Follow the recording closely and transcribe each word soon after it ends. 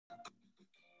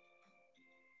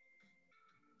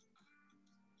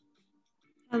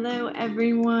Hello,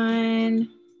 everyone.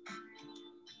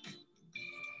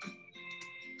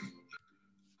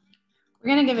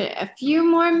 We're going to give it a few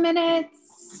more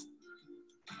minutes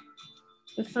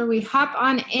before we hop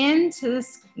on into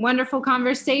this wonderful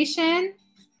conversation.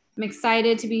 I'm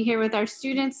excited to be here with our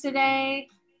students today.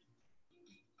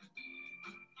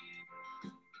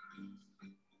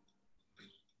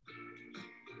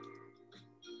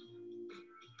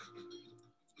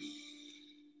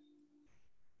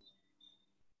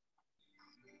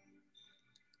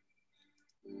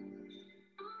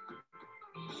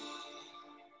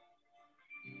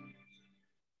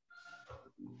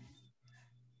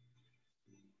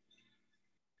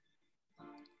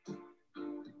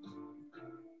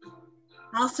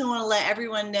 I also want to let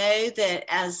everyone know that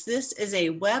as this is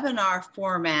a webinar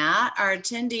format, our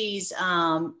attendees,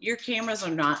 your cameras are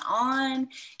not on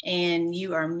and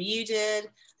you are muted.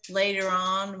 Later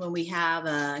on, when we have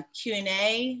a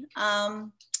Q&A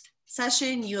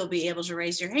session, you will be able to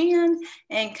raise your hand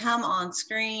and come on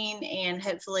screen and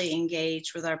hopefully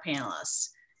engage with our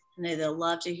panelists. I know they'll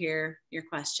love to hear your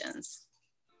questions.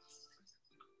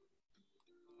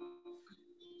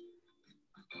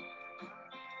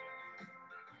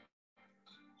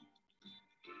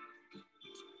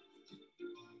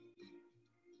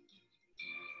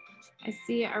 I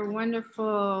see our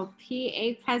wonderful PA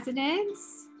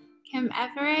presidents, Kim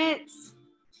Everett.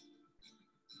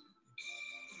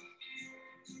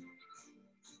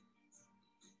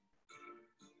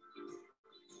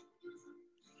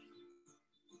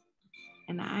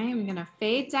 And I am going to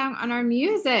fade down on our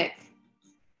music.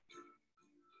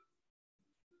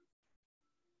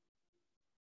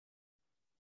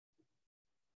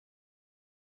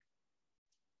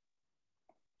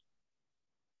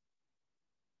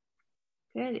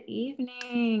 Good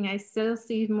evening. I still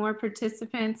see more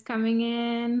participants coming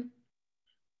in.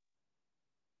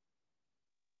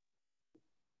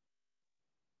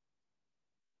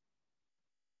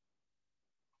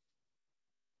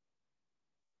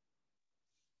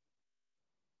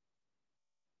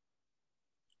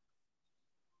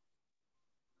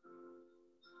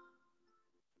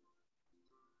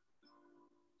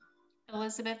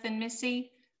 Elizabeth and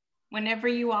Missy, whenever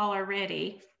you all are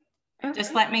ready, Okay.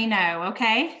 Just let me know,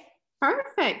 okay?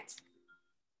 Perfect.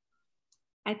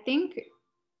 I think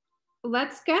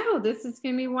let's go. This is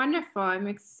going to be wonderful.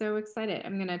 I'm so excited.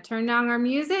 I'm going to turn down our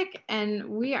music and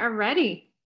we are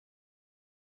ready.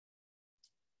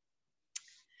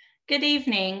 Good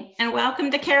evening and welcome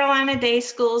to Carolina Day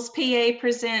School's PA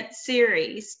Present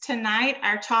series. Tonight,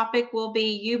 our topic will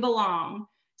be You Belong,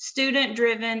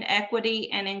 Student-Driven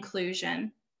Equity and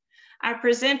Inclusion. Our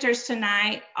presenters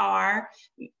tonight are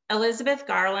Elizabeth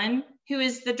Garland, who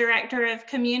is the Director of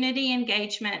Community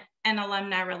Engagement and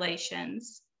Alumni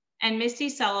Relations, and Missy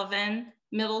Sullivan,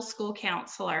 Middle School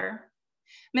Counselor.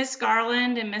 Ms.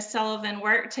 Garland and Ms. Sullivan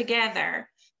work together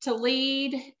to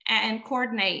lead and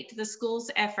coordinate the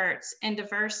school's efforts in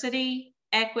diversity,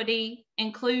 equity,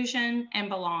 inclusion, and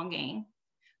belonging.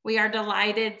 We are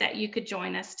delighted that you could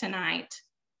join us tonight.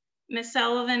 Ms.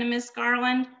 Sullivan and Ms.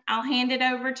 Garland, I'll hand it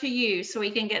over to you so we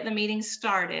can get the meeting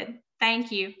started.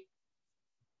 Thank you.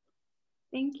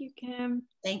 Thank you, Kim.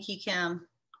 Thank you, Kim.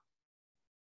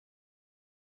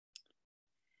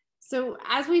 So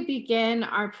as we begin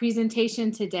our presentation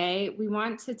today, we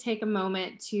want to take a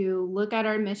moment to look at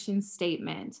our mission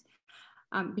statement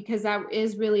because that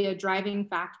is really a driving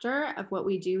factor of what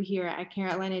we do here at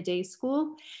Carolina Day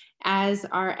School as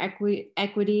our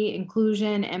equity,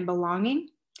 inclusion, and belonging.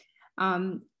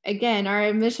 Again,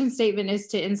 our mission statement is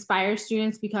to inspire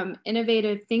students to become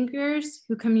innovative thinkers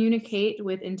who communicate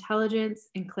with intelligence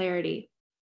and clarity,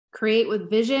 create with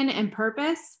vision and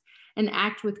purpose, and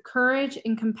act with courage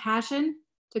and compassion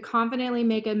to confidently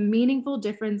make a meaningful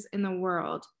difference in the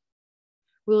world.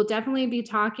 We will definitely be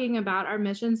talking about our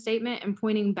mission statement and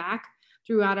pointing back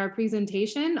throughout our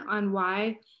presentation on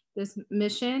why this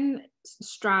mission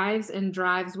strives and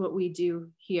drives what we do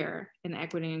here in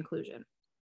equity and inclusion.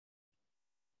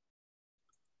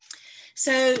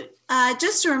 So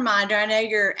just a reminder, I know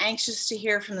you're anxious to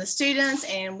hear from the students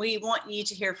and we want you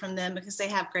to hear from them because they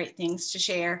have great things to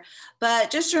share. But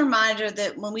just a reminder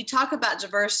that when we talk about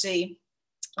diversity,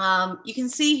 you can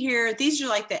see here, these are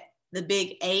like the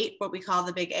big 8, what we call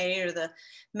the big 8, or the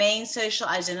main social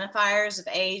identifiers of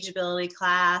age, ability,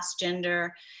 class,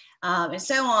 gender, and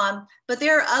so on. But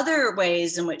there are other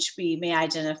ways in which we may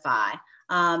identify.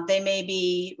 They may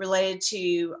be related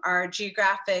to our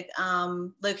geographic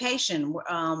location,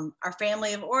 our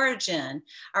family of origin,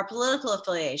 our political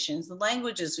affiliations, the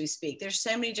languages we speak. There's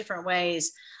so many different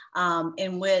ways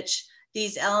in which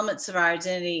these elements of our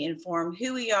identity inform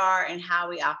who we are and how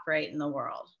we operate in the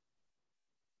world.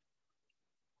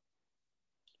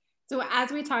 So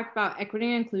as we talk about equity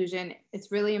and inclusion,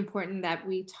 it's really important that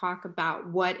we talk about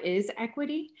what is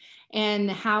equity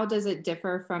and how does it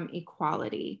differ from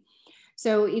equality.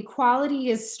 So equality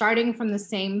is starting from the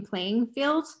same playing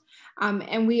field.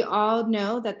 And we all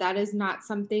know that that is not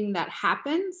something that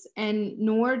happens, and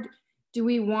nor do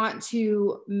we want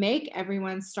to make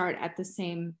everyone start at the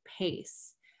same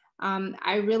pace.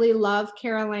 I really love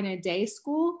Carolina Day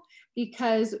School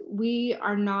because we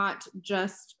are not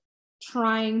just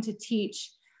trying to teach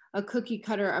a cookie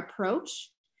cutter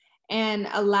approach and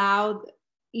allow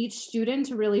each student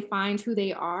to really find who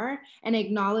they are and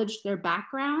acknowledge their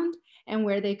background and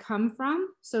where they come from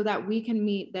so that we can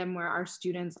meet them where our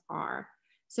students are.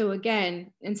 So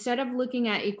again, instead of looking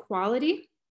at equality,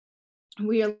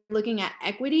 we are looking at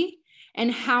equity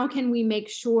and how can we make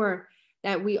sure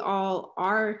that we all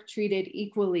are treated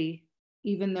equally,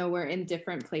 even though we're in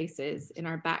different places in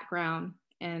our background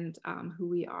and who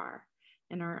we are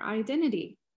and our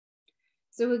identity.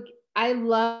 So I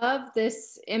love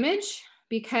this image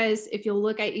because if you'll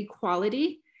look at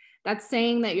equality, that's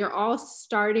saying that you're all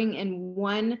starting in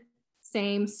one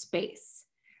same space.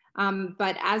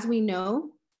 But as we know,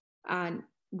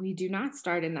 we do not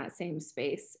start in that same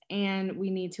space, and we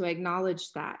need to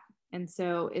acknowledge that. And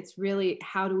so it's really,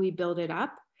 how do we build it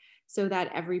up so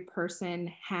that every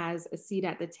person has a seat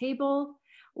at the table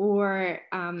or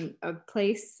a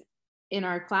place in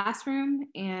our classroom?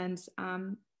 And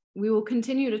we will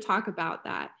continue to talk about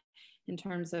that in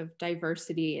terms of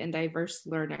diversity and diverse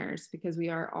learners, because we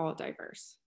are all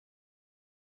diverse.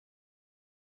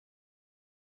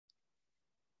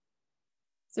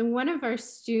 So one of our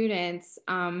students,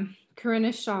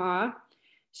 Corinna Shaw,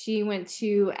 she went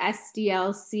to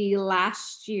SDLC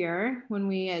last year when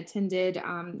we attended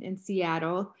in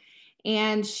Seattle.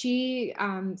 And she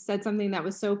said something that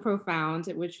was so profound,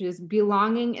 which is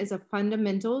belonging is a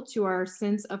fundamental to our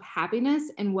sense of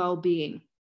happiness and well-being.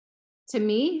 To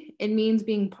me, it means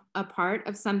being a part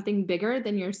of something bigger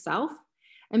than yourself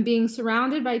and being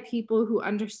surrounded by people who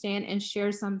understand and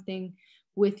share something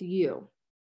with you.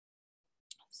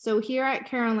 So here at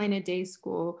Carolina Day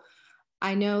School,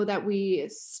 I know that we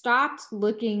stopped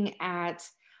looking at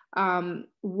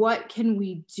what can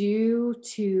we do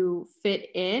to fit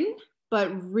in,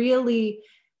 but really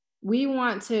we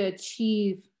want to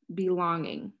achieve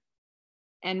belonging.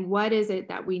 And what is it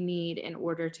that we need in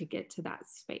order to get to that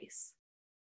space?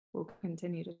 We'll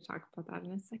continue to talk about that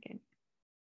in a second.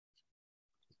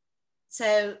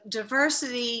 So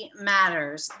diversity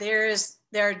matters. There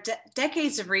are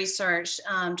decades of research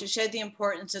to show the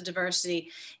importance of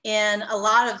diversity in a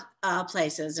lot of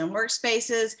places, in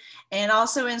workspaces and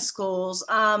also in schools.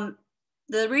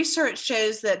 The research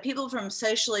shows that people from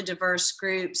socially diverse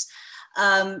groups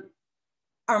are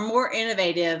more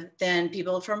innovative than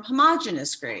people from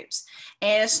homogenous groups.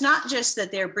 And it's not just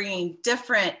that they're bringing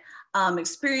different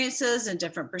experiences and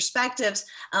different perspectives,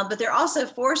 but they're also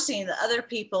forcing the other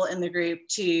people in the group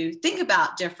to think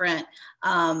about different,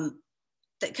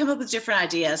 that come up with different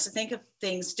ideas, to think of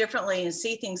things differently and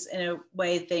see things in a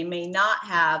way that they may not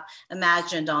have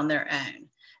imagined on their own.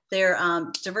 Their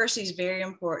diversity is very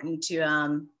important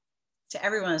to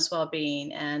everyone's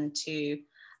well-being and to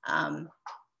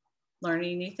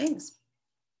learning new things.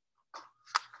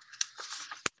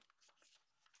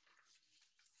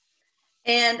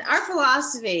 And our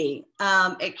philosophy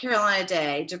at Carolina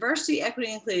Day, diversity,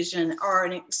 equity, and inclusion are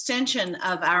an extension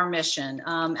of our mission.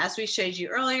 As we showed you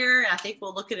earlier, and I think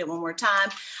we'll look at it one more time,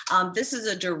 this is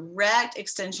a direct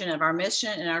extension of our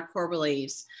mission and our core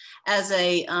beliefs. As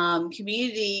a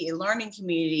community, a learning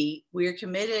community, we are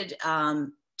committed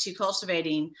to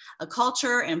cultivating a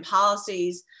culture and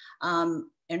policies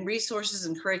and resources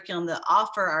and curriculum that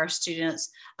offer our students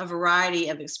a variety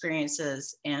of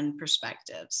experiences and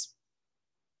perspectives.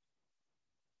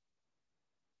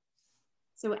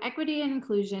 So equity and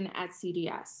inclusion at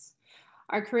CDS.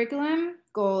 Our curriculum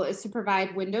goal is to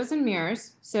provide windows and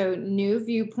mirrors. So new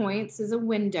viewpoints is a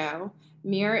window.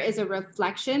 Mirror is a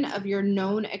reflection of your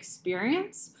known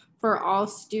experience for all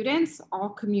students, all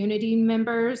community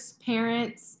members,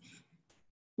 parents.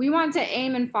 We want to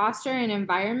aim and foster an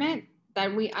environment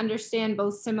that we understand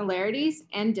both similarities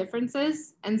and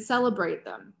differences and celebrate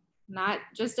them. Not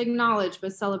just acknowledge,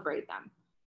 but celebrate them.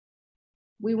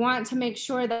 We want to make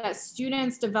sure that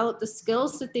students develop the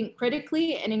skills to think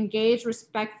critically and engage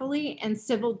respectfully in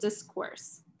civil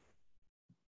discourse.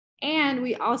 And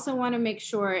we also want to make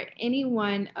sure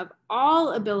anyone of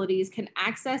all abilities can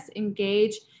access,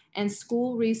 engage, and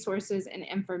school resources and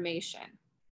information.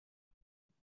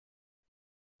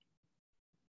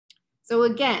 So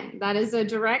again, that is a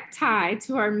direct tie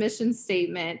to our mission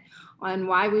statement on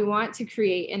why we want to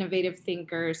create innovative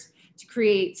thinkers, to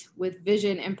create with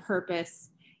vision and purpose,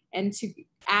 and to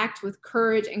act with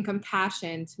courage and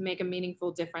compassion to make a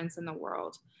meaningful difference in the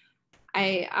world.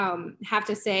 I have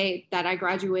to say that I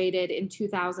graduated in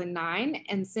 2009,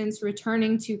 and since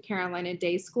returning to Carolina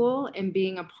Day School and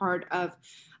being a part of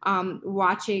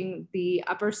watching the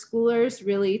upper schoolers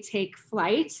really take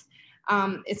flight,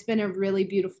 it's been a really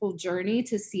beautiful journey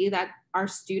to see that our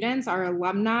students, our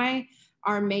alumni,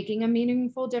 are making a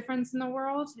meaningful difference in the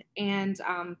world and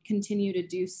continue to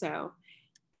do so,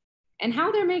 and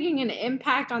how they're making an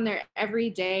impact on their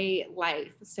everyday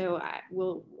life. So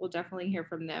we'll definitely hear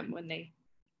from them when they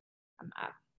come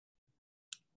up.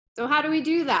 So how do we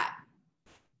do that?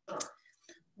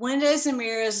 Windows and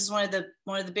mirrors is one of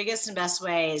the biggest and best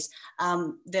ways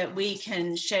that we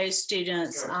can show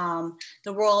students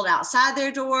the world outside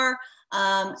their door,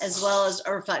 as well as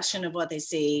a reflection of what they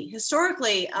see.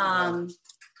 Historically,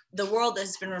 the world that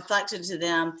has been reflected to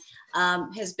them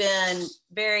has been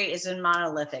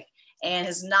monolithic and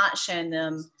has not shown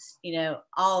them,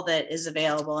 all that is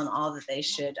available and all that they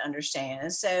should understand.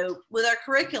 And so with our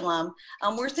curriculum,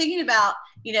 we're thinking about,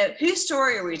 whose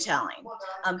story are we telling?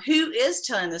 Who is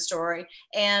telling the story,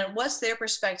 and what's their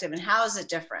perspective, and how is it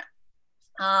different?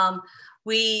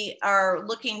 We are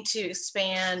looking to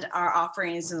expand our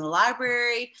offerings in the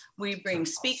library. We bring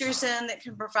speakers in that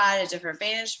can provide a different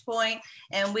vantage point,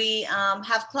 and we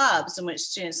have clubs in which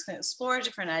students can explore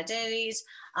different identities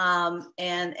and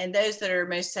those that are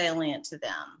most salient to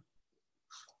them.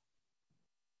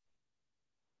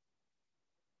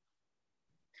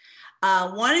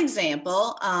 One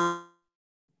example that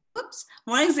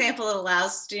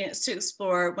allows students to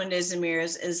explore windows and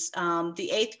mirrors is the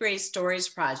 8th grade stories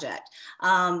project.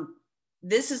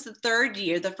 This is the 3rd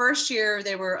year. The first year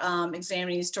they were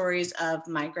examining stories of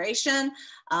migration.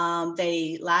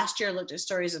 They last year looked at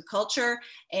stories of culture,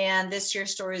 and this year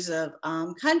stories of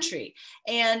country.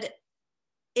 And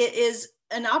it is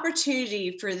an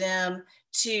opportunity for them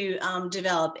to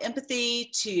develop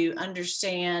empathy, to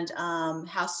understand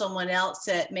how someone else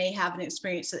that may have an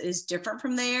experience that is different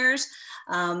from theirs,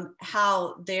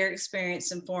 how their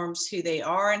experience informs who they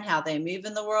are and how they move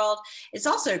in the world. It's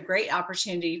also a great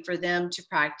opportunity for them to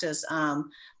practice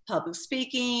public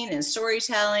speaking and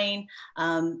storytelling.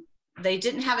 They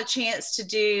didn't have a chance to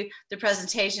do the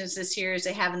presentations this year as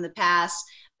they have in the past,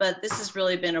 but this has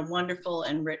really been a wonderful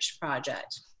and rich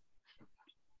project.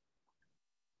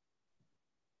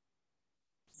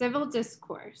 Civil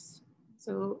discourse.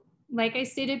 So like I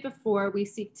stated before, we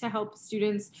seek to help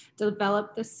students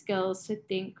develop the skills to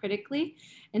think critically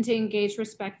and to engage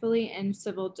respectfully in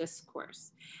civil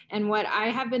discourse. And what I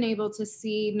have been able to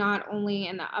see not only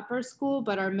in the upper school,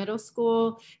 but our middle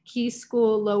school, key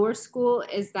school, lower school,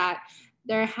 is that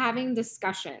they're having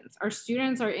discussions. Our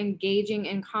students are engaging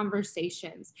in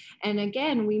conversations. And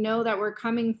again, we know that we're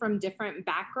coming from different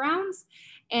backgrounds,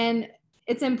 and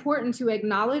it's important to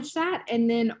acknowledge that and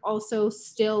then also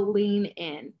still lean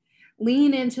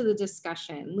into the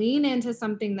discussion, lean into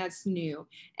something that's new,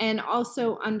 and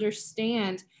also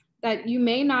understand that you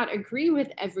may not agree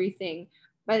with everything,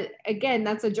 but again,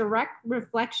 that's a direct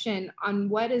reflection on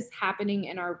what is happening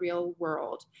in our real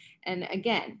world. And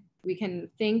again, we can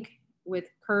think with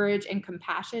courage and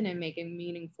compassion and make a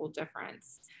meaningful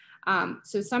difference.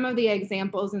 So some of the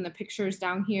examples in the pictures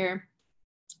down here,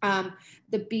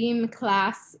 the BEAM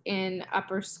class in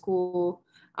upper school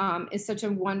is such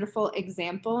a wonderful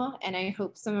example, and I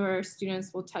hope some of our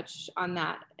students will touch on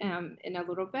that in a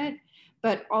little bit.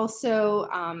 But also,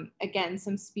 again,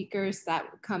 some speakers that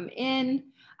come in,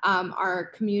 our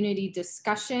community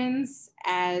discussions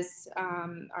as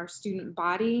our student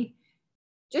body,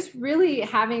 just really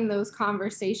having those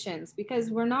conversations, because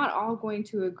we're not all going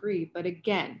to agree, but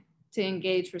again, to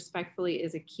engage respectfully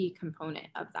is a key component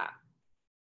of that.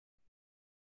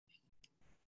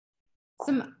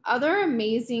 Some other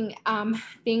amazing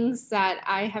things that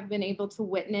I have been able to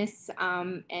witness,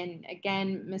 and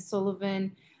again, Ms.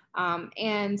 Sullivan,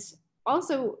 and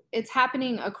also it's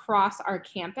happening across our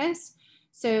campus.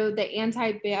 So the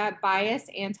anti-bias,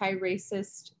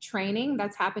 anti-racist training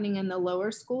that's happening in the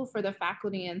lower school for the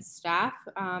faculty and staff,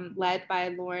 led by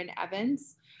Lauren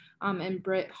Evans and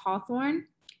Britt Hawthorne.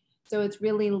 So it's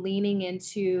really leaning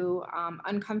into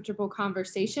uncomfortable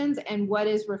conversations and what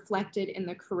is reflected in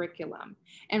the curriculum,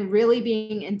 and really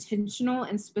being intentional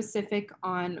and specific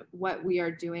on what we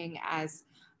are doing as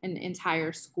an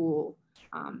entire school.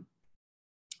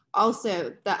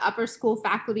 Also, the upper school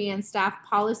faculty and staff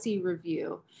policy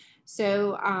review.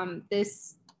 So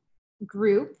this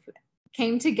group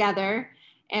came together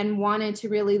and wanted to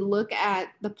really look at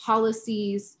the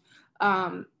policies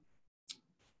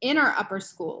in our upper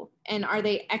school, and are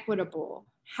they equitable?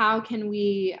 How can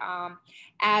we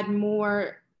add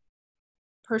more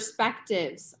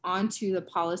perspectives onto the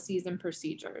policies and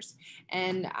procedures?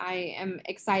 And I am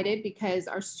excited because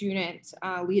our student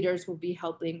leaders will be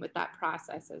helping with that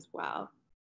process as well.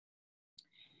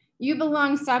 You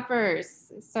Belong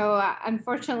suppers. So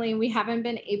unfortunately, we haven't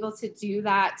been able to do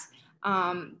that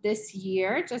this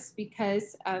year just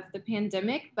because of the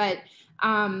pandemic, but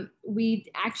we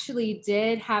actually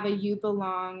did have a You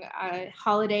Belong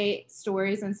holiday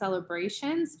stories and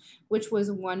celebrations, which was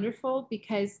wonderful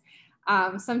because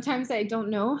sometimes I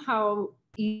don't know how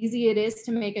easy it is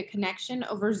to make a connection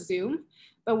over Zoom.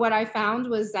 But what I found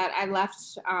was that I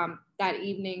left that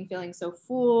evening feeling so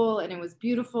full, and it was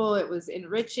beautiful, it was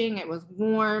enriching, it was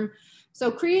warm.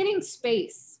 So creating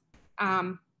space.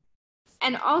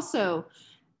 And also,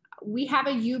 we have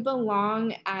a You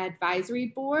Belong advisory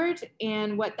board.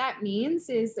 And what that means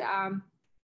is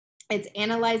it's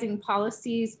analyzing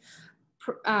policies,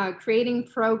 creating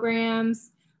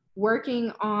programs,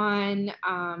 working on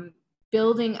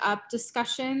building up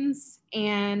discussions,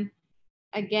 and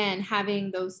again, having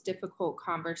those difficult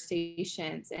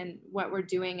conversations. And what we're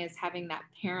doing is having that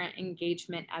parent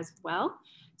engagement as well.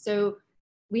 So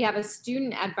we have a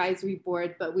student advisory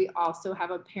board, but we also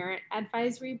have a parent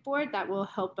advisory board that will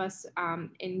help us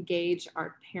engage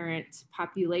our parent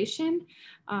population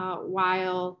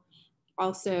while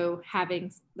also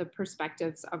having the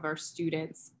perspectives of our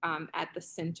students at the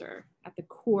center, at the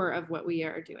core of what we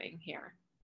are doing here.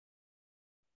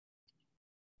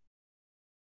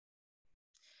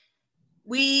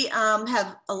 We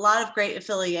have a lot of great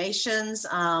affiliations.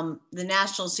 The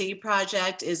National City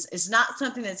Project is not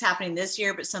something that's happening this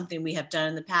year, but something we have done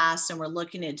in the past and we're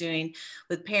looking at doing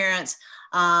with parents.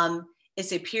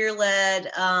 It's a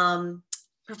peer-led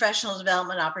professional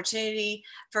development opportunity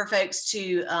for folks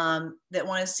to that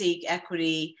want to seek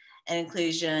equity and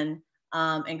inclusion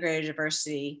and greater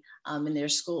diversity in their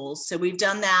schools. So we've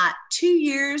done that 2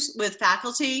 years with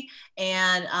faculty,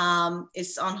 and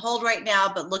it's on hold right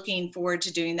now, but looking forward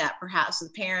to doing that perhaps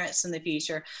with parents in the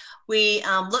future. We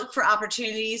look for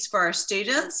opportunities for our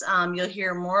students. You'll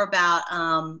hear more about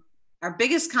our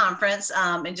biggest conference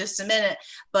in just a minute,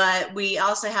 but we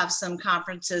also have some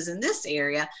conferences in this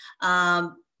area.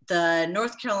 The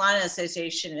North Carolina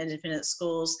Association of Independent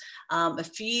Schools, a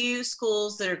few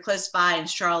schools that are close by in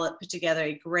Charlotte put together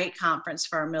a great conference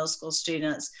for our middle school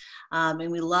students,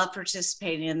 and we love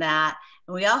participating in that.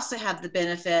 And we also have the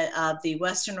benefit of the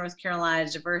Western North Carolina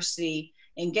Diversity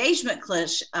Engagement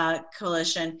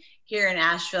Coalition here in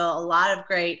Asheville. A lot of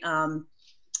great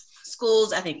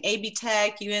schools, I think AB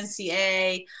Tech,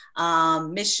 UNCA,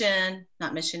 Mission,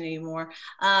 not Mission anymore,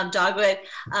 Dogwood,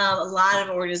 a lot of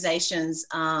organizations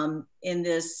in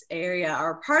this area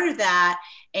are part of that,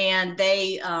 and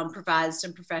they provide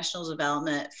some professional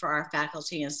development for our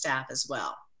faculty and staff as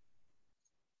well.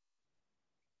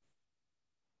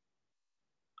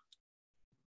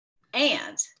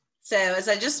 And so, as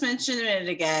I just mentioned a minute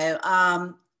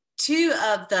ago, two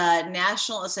of the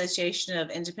National Association of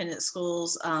Independent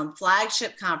Schools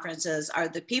flagship conferences are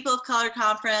the People of Color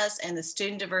Conference and the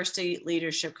Student Diversity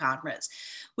Leadership Conference.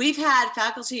 We've had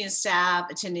faculty and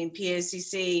staff attending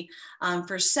POCC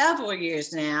for several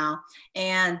years now,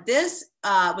 and this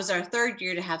was our third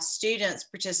year to have students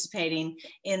participating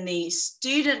in the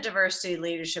Student Diversity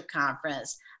Leadership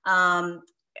Conference.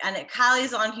 And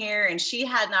Kylie's on here, and she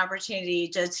had an opportunity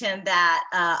to attend that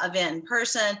event in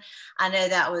person. I know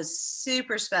that was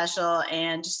super special,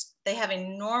 and just they have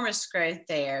enormous growth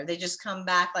there. They just come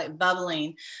back like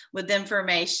bubbling with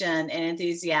information and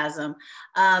enthusiasm.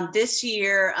 This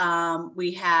year,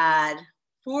 we had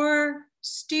 4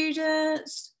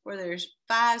 students, or there's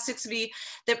 5, 6 of you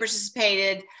that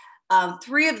participated.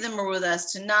 3 of them are with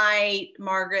us tonight,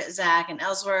 Margaret, Zach, and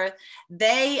Ellsworth.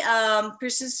 They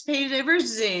participated over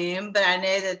Zoom, but I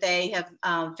know that they have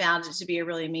found it to be a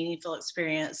really meaningful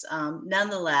experience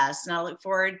nonetheless, and I look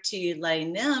forward to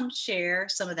letting them share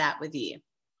some of that with you.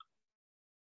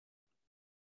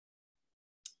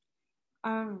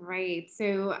 All right,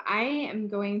 so I am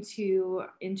going to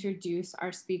introduce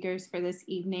our speakers for this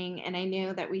evening, and I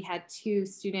know that we had 2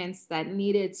 students that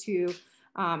needed to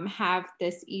have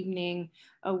this evening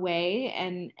away,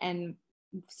 and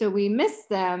so we missed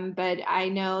them, but I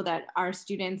know that our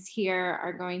students here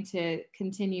are going to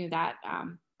continue that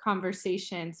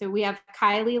conversation. So we have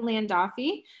Kylie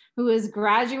Landolfi, who is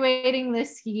graduating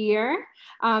this year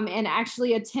and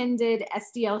actually attended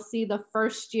SDLC the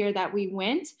first year that we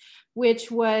went, which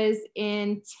was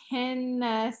in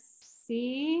Tennessee,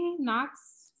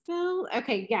 Knoxville. Phil?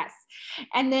 Okay, yes.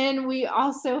 And then we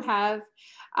also have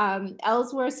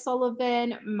Ellsworth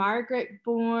Sullivan, Margaret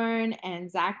Bourne, and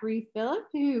Zachary Phillip,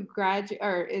 who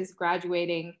is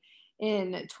graduating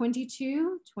in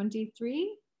 22,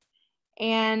 23.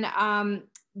 And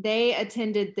they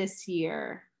attended this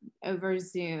year over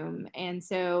Zoom. And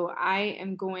so I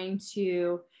am going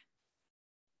to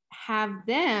have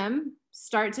them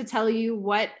start to tell you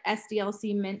what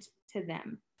SDLC meant to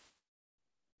them.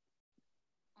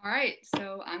 All right,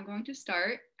 so I'm going to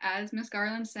start. As Ms.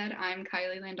 Garland said, I'm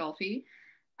Kylie Landolfi.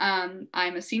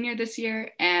 I'm a senior this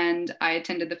year, and I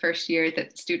attended the first year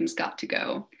that students got to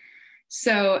go.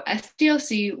 So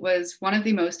SDLC was one of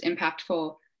the most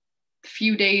impactful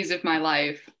few days of my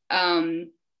life.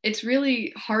 It's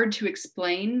really hard to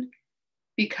explain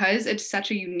because it's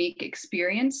such a unique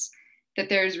experience that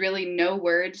there's really no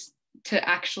words to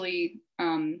actually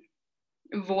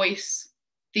voice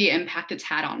the impact it's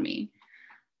had on me.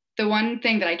 The one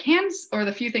thing that I can, or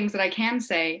the few things that I can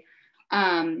say,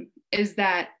 is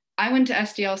that I went to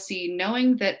SDLC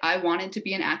knowing that I wanted to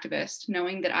be an activist,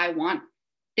 knowing that I want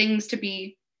things to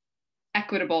be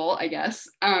equitable, I guess,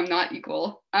 not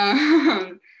equal.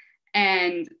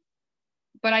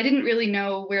 But I didn't really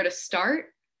know where to start.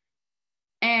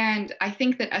 And I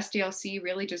think that SDLC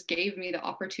really just gave me the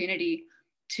opportunity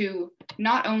to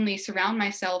not only surround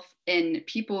myself in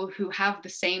people who have the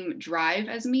same drive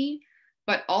as me,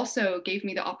 but also gave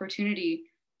me the opportunity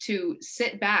to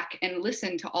sit back and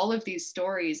listen to all of these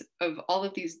stories of all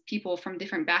of these people from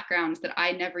different backgrounds that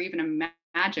I never even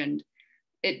imagined.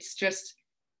 It's just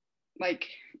like,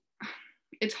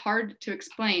 it's hard to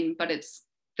explain, but it's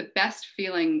the best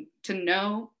feeling to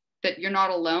know that you're not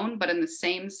alone, but in the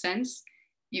same sense,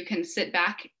 you can sit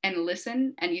back and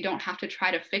listen, and you don't have to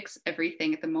try to fix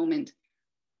everything at the moment,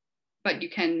 but you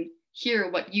can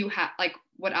hear what you have, like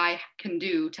what I can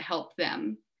do to help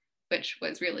them, which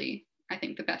was really, I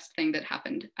think, the best thing that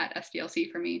happened at SDLC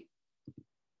for me.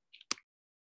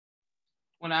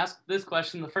 When asked this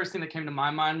question, the first thing that came to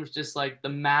my mind was just like the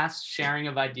mass sharing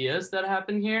of ideas that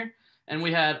happened here. And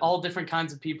we had all different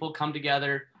kinds of people come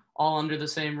together all under the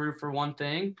same roof for one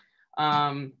thing.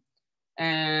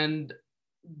 And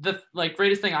the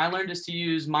greatest thing I learned is to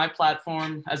use my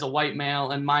platform as a white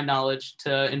male and my knowledge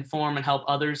to inform and help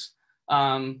others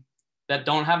that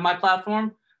don't have my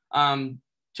platform, to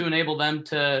enable them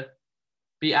to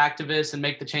be activists and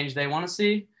make the change they want to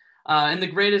see. And the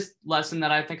greatest lesson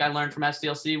that I think I learned from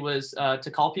SDLC was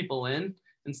to call people in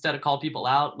instead of call people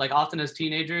out. Like, often as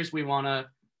teenagers, we want to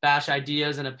bash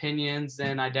ideas and opinions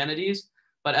and identities,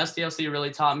 but SDLC really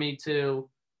taught me to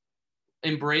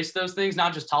embrace those things,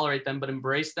 not just tolerate them, but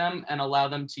embrace them and allow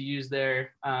them to use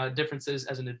their differences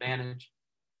as an advantage.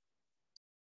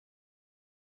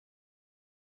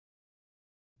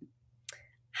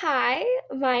 Hi,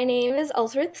 my name is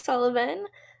Ellsworth Sullivan,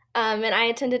 and I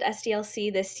attended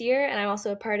SDLC this year, and I'm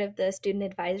also a part of the Student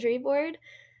Advisory Board.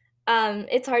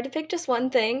 It's hard to pick just one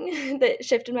thing that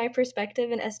shifted my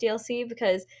perspective in SDLC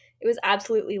because it was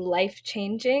absolutely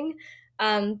life-changing.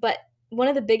 But one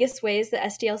of the biggest ways that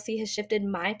SDLC has shifted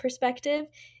my perspective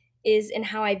is in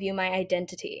how I view my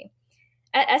identity.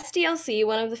 At SDLC,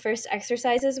 one of the first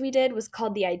exercises we did was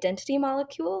called the identity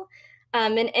molecule.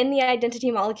 And in the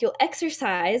identity molecule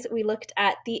exercise, we looked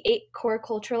at the 8 core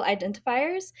cultural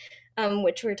identifiers,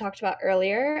 which were talked about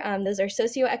earlier. Those are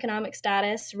socioeconomic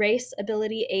status, race,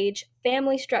 ability, age,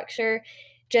 family structure,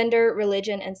 gender,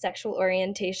 religion, and sexual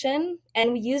orientation.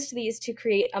 And we used these to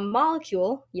create a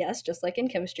molecule, yes, just like in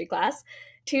chemistry class,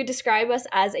 to describe us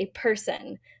as a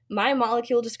person. My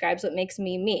molecule describes what makes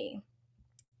me me,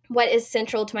 what is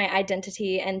central to my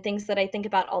identity, and things that I think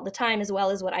about all the time, as well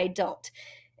as what I don't.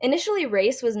 Initially,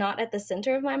 race was not at the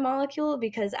center of my molecule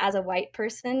because as a white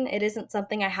person, it isn't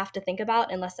something I have to think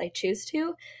about unless I choose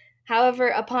to. However,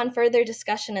 upon further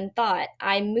discussion and thought,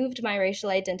 I moved my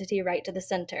racial identity right to the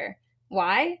center.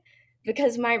 Why?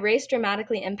 Because my race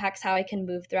dramatically impacts how I can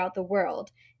move throughout the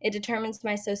world. It determines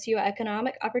my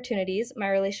socioeconomic opportunities, my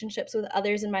relationships with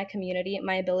others in my community,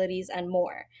 my abilities, and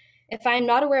more. If I am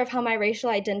not aware of how my racial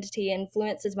identity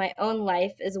influences my own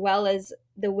life, as well as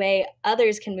the way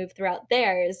others can move throughout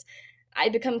theirs, I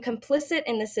become complicit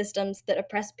in the systems that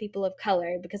oppress people of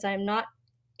color because I am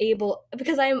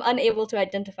unable to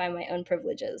identify my own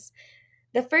privileges.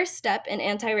 The first step in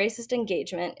anti-racist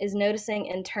engagement is noticing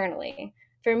internally.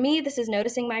 For me, this is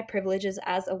noticing my privileges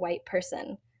as a white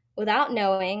person. Without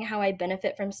knowing how I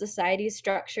benefit from society's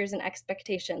structures and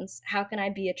expectations, how can I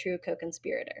be a true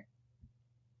co-conspirator?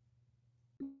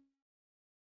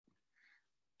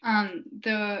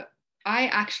 I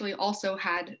actually also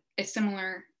had a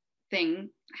similar thing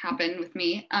happen with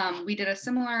me. We did a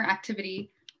similar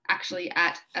activity actually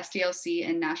at SDLC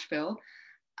in Nashville,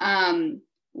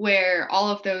 where all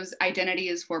of those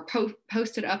identities were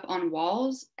posted up on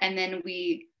walls, and then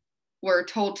we were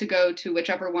told to go to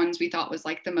whichever ones we thought was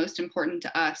like the most important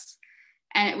to us.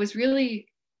 And it was really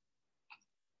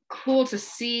cool to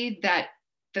see that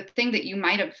the thing that you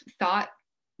might have thought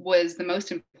was the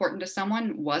most important to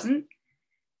someone wasn't.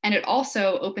 And it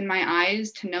also opened my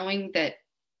eyes to knowing that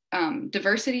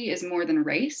diversity is more than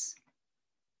race.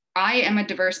 I am a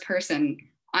diverse person.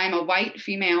 I'm a white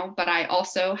female, but I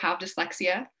also have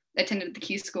dyslexia, attended the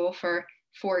Key School for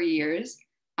 4 years.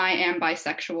 I am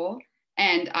bisexual,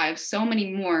 and I have so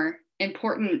many more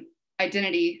important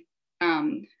identity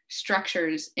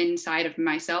structures inside of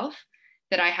myself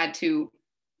that I had to,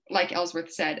 like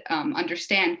Ellsworth said,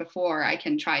 understand before I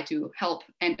can try to help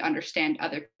and understand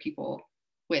other people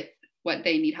with what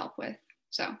they need help with.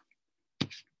 So.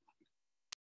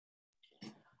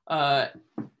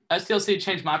 SDLC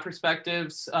changed my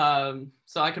perspectives,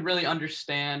 so I could really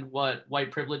understand what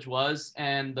white privilege was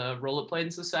and the role it played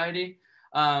in society.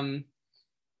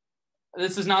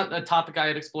 This is not a topic I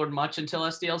had explored much until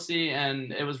SDLC,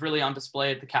 and it was really on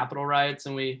display at the Capitol riots,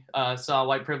 and we saw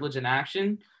white privilege in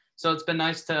action. So it's been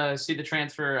nice to see the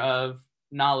transfer of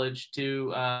knowledge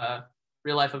to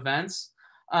real life events.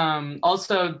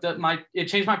 Also, it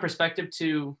changed my perspective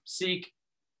to seek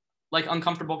like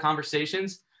uncomfortable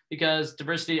conversations, because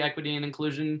diversity, equity, and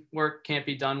inclusion work can't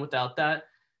be done without that.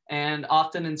 And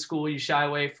often in school, you shy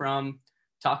away from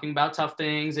talking about tough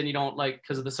things, and you don't like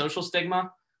because of the social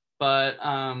stigma. But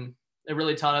it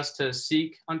really taught us to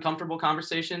seek uncomfortable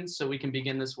conversations so we can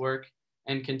begin this work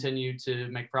and continue to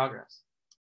make progress.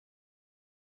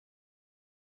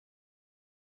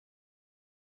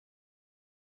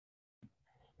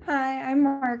 Hi, I'm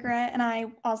Margaret, and I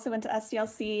also went to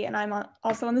SDLC, and I'm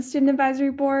also on the Student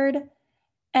Advisory Board.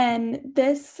 And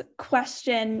this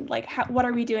question, like, what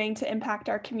are we doing to impact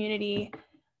our community,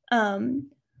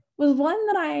 was one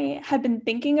that I had been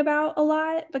thinking about a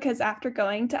lot, because after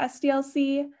going to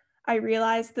SDLC, I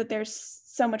realized that there's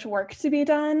so much work to be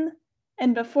done.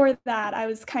 And before that, I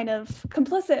was kind of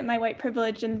complicit in my white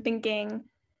privilege and thinking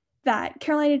that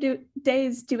Carolina Day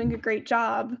is doing a great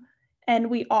job. And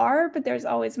we are, but there's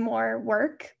always more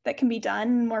work that can be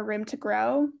done, more room to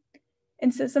grow.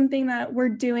 And so something that we're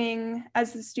doing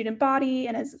as a student body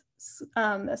and as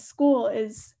a school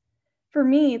is, for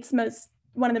me, it's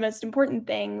one of the most important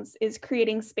things is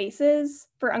creating spaces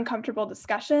for uncomfortable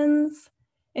discussions.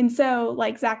 And so,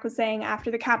 like Zach was saying, after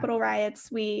the Capitol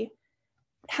riots, we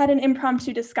had an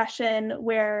impromptu discussion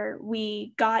where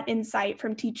we got insight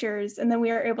from teachers, and then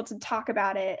we were able to talk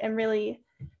about it and really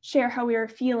share how we were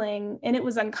feeling. And it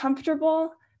was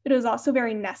uncomfortable, but it was also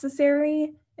very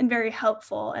necessary and very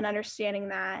helpful in understanding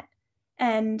that.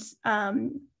 And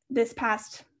this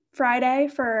past Friday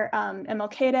for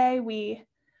MLK Day, we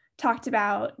talked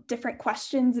about different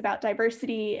questions about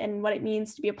diversity and what it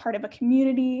means to be a part of a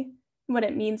community, what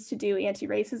it means to do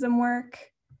anti-racism work.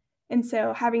 And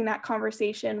so having that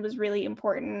conversation was really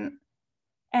important.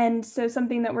 And so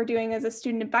something that we're doing as a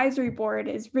student advisory board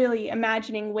is really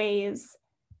imagining ways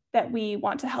that we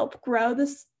want to help grow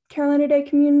this Carolina Day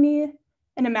community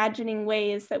and imagining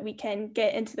ways that we can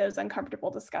get into those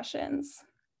uncomfortable discussions.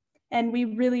 And we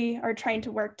really are trying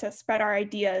to work to spread our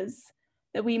ideas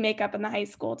that we make up in the high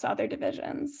school to other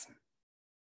divisions.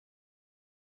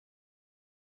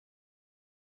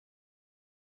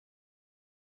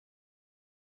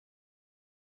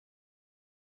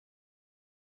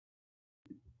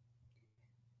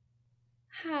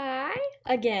 Hi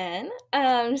again.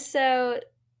 So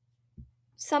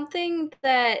something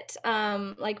that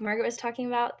like Margaret was talking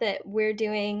about that we're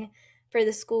doing for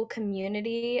the school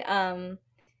community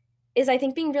is, I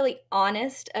think, being really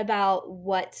honest about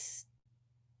what's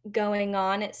going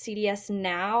on at CDS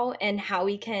now and how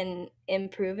we can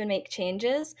improve and make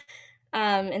changes.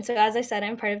 And so, as I said,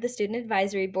 I'm part of the Student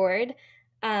Advisory Board,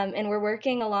 and we're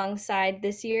working alongside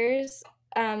this year's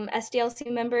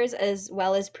SDLC members as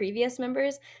well as previous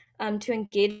members to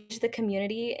engage the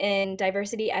community in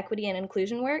diversity, equity, and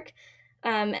inclusion work.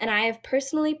 And I have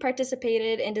personally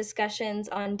participated in discussions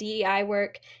on DEI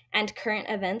work and current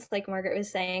events. Like Margaret was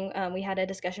saying, we had a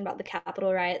discussion about the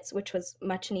Capitol riots, which was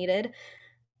much needed.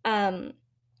 Current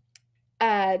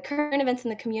events in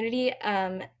the community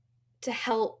to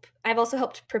help. I've also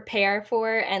helped prepare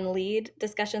for and lead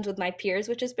discussions with my peers,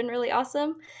 which has been really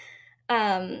awesome.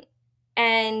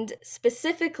 And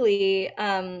specifically,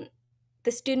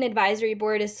 the Student Advisory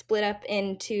Board is split up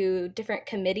into different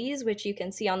committees, which you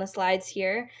can see on the slides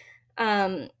here.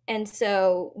 And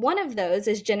so one of those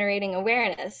is generating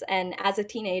awareness. And as a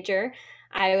teenager,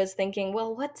 I was thinking,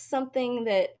 well, what's something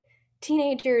that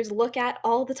teenagers look at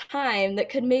all the time that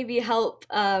could maybe help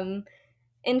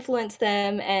influence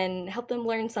them and help them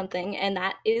learn something, and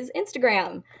that is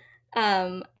Instagram.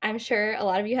 I'm sure a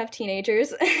lot of you have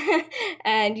teenagers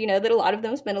and you know that a lot of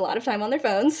them spend a lot of time on their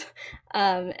phones.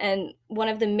 And one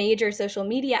of the major social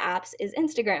media apps is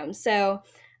Instagram. So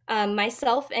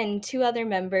myself and 2 other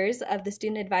members of the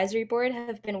Student Advisory Board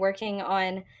have been working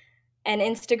on an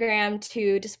Instagram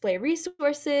to display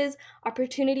resources,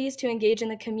 opportunities to engage in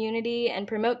the community, and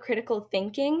promote critical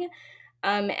thinking,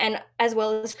 and as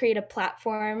well as create a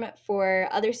platform for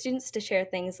other students to share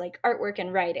things like artwork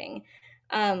and writing.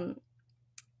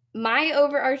 My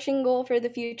overarching goal for the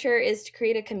future is to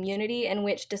create a community in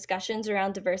which discussions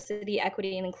around diversity,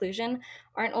 equity, and inclusion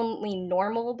aren't only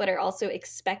normal, but are also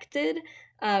expected,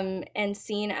 and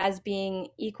seen as being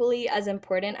equally as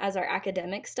important as our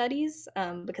academic studies,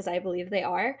 because I believe they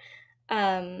are.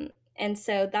 And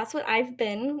so that's what I've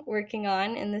been working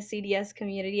on in the CDS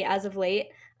community as of late.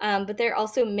 But there are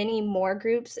also many more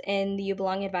groups in the You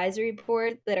Belong Advisory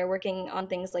Board that are working on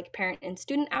things like parent and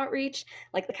student outreach,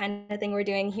 like the kind of thing we're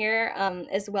doing here,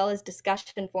 as well as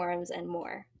discussion forums and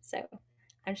more. So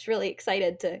I'm just really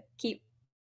excited to keep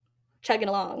chugging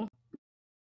along.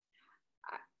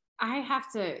 I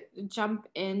have to jump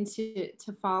in to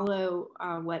follow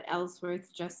what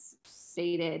Ellsworth just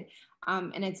stated.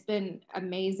 And it's been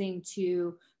amazing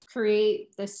to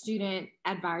create the Student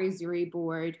Advisory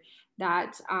Board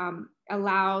that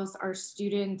allows our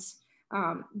students,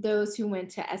 those who went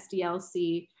to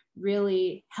SDLC,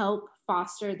 really help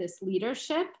foster this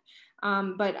leadership,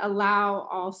 but allow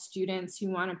all students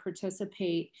who want to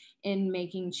participate in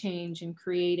making change and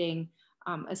creating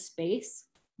a space.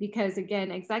 Because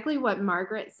again, exactly what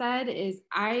Margaret said is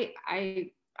I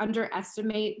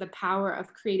underestimate the power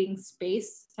of creating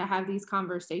space to have these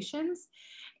conversations.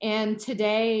 And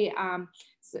today,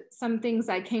 some things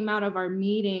that came out of our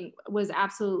meeting was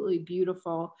absolutely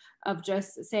beautiful, of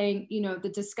just saying, you know, the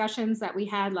discussions that we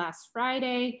had last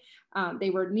Friday, they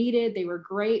were needed, they were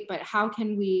great, but how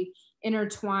can we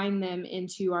intertwine them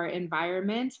into our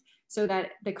environment so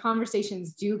that the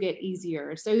conversations do get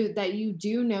easier, so that you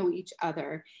do know each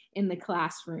other in the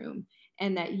classroom,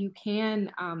 and that you can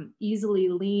easily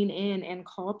lean in and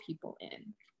call people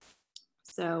in.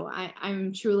 So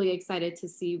I'm truly excited to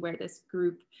see where this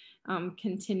group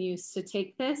continues to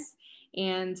take this.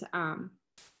 And our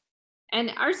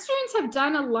students have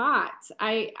done a lot.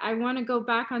 I want to go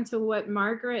back onto what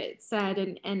Margaret said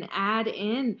and add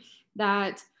in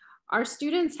that our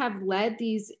students have led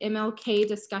these MLK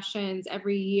discussions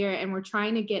every year, and we're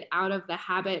trying to get out of the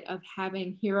habit of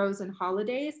having heroes and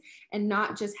holidays and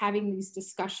not just having these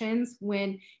discussions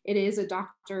when it is a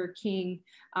Dr. King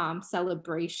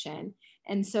celebration.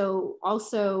 And so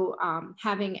also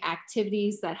having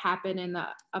activities that happen in the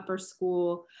upper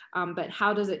school, but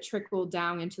how does it trickle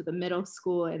down into the middle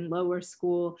school and lower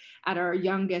school at our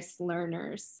youngest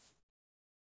learners?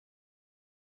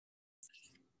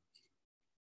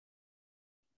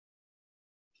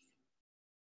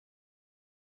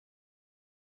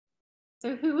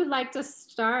 So who would like to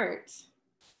start?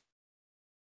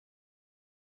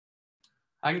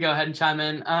 I can go ahead and chime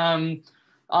in.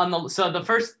 So the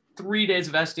first 3 days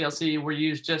of SDLC were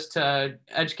used just to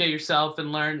educate yourself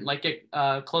and learn, like get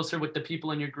closer with the people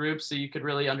in your group so you could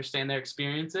really understand their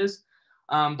experiences.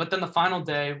 But then the final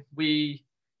day, we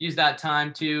used that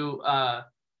time to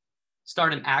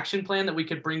start an action plan that we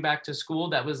could bring back to school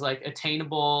that was like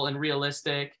attainable and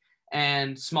realistic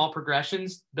and small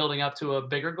progressions building up to a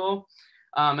bigger goal.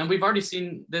 And we've already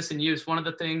seen this in use. One of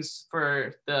the things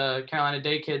for the Carolina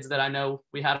Day kids that I know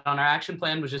we had on our action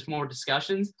plan was just more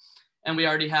discussions. And we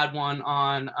already had one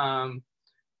on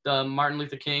the Martin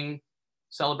Luther King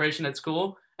celebration at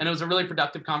school. And it was a really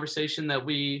productive conversation that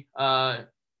we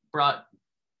brought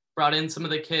in some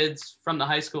of the kids from the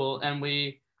high school, and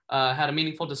we had a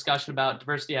meaningful discussion about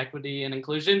diversity, equity, and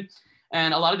inclusion.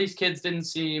 And a lot of these kids didn't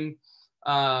seem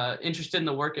interested in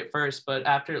the work at first, but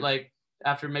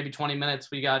after maybe 20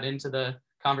 minutes, we got into the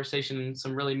conversation and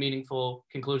some really meaningful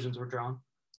conclusions were drawn.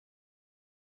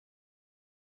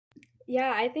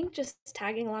 Yeah, I think just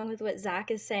tagging along with what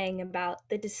Zach is saying about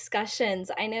the discussions,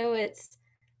 I know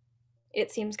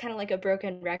it seems kind of like a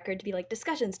broken record to be like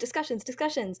discussions,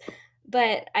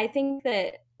 but I think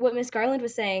that what Miss Garland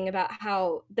was saying about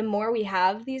how the more we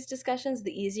have these discussions,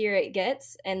 the easier it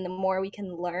gets and the more we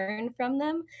can learn from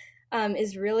them,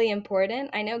 is really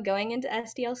important. I know going into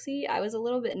SDLC, I was a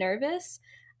little bit nervous,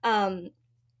 but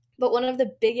one of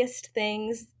the biggest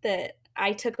things that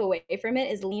I took away from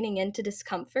it is leaning into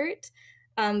discomfort,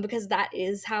 because that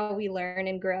is how we learn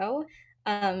and grow.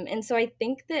 And so I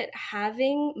think that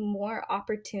having more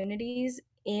opportunities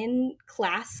in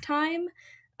class time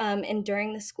and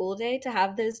during the school day to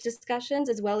have those discussions,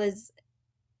 as well as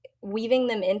weaving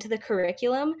them into the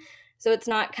curriculum. So it's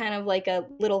not kind of like a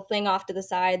little thing off to the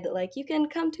side that like you can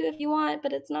come to if you want,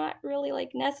 but it's not really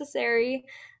like necessary.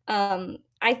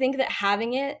 I think that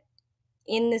having it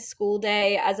in the school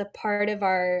day as a part of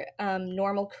our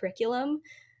normal curriculum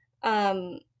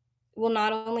will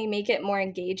not only make it more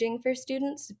engaging for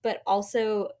students, but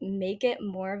also make it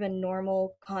more of a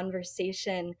normal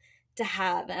conversation to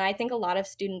have. And I think a lot of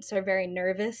students are very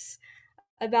nervous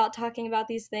about talking about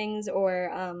these things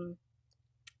or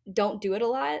don't do it a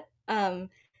lot. And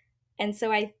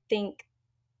so I think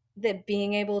that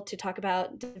being able to talk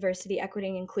about diversity, equity,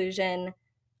 and inclusion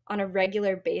on a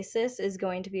regular basis is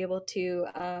going to be able to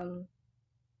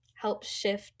help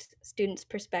shift students'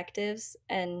 perspectives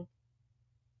and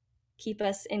keep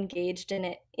us engaged in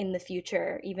it in the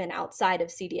future, even outside of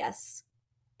CDS,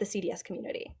 the CDS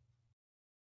community.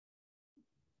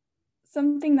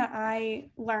 Something that I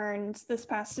learned this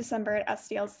past December at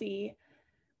SDLC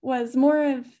was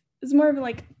more of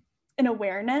like an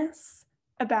awareness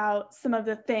about some of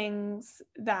the things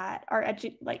that our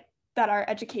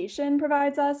education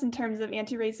provides us in terms of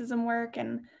anti-racism work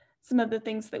and some of the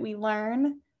things that we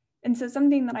learn. And so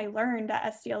something that I learned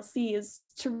at SDLC is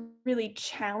to really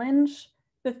challenge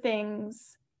the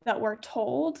things that we're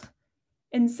told.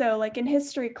 And so like in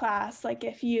history class, like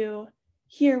if you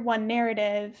hear one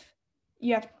narrative,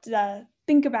 you have to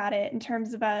think about it in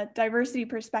terms of a diversity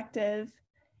perspective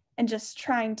and just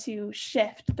trying to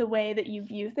shift the way that you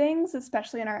view things,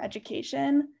 especially in our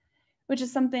education, which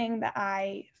is something that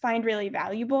I find really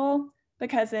valuable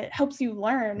because it helps you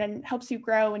learn and helps you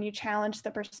grow when you challenge the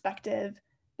perspective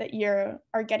that you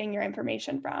are getting your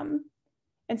information from.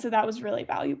 And so that was really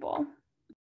valuable.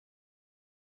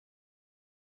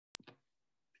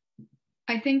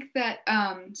 I think that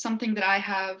something that I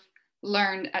have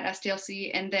learned at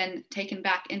SDLC and then taken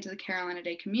back into the Carolina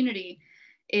Day community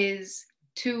is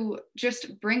to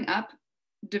just bring up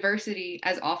diversity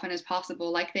as often as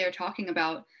possible, like they are talking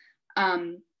about,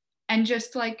 and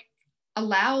just like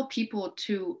allow people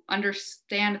to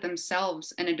understand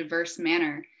themselves in a diverse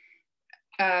manner.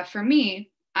 For me,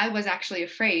 I was actually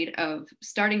afraid of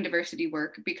starting diversity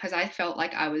work because I felt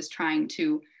like I was trying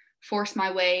to force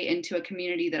my way into a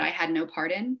community that I had no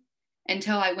part in,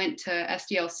 until I went to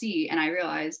SDLC and I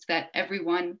realized that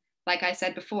everyone, like I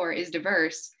said before, is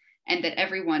diverse, and that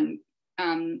everyone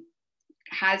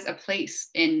has a place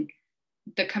in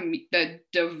the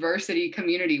diversity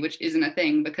community, which isn't a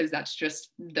thing because that's just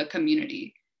the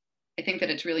community. I think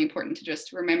that it's really important to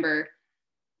just remember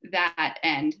that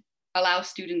and allow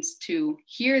students to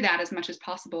hear that as much as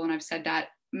possible. And I've said that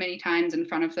many times in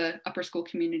front of the upper school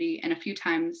community and a few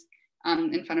times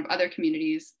in front of other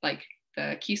communities like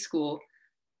the Key School,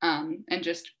 and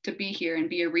just to be here and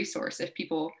be a resource if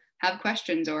people have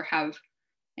questions or have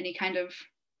any kind of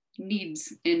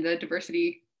needs in the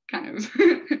diversity kind of.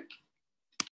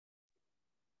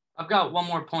 I've got one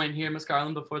more point here, Ms.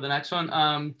 Garland, before the next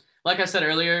one. Like I said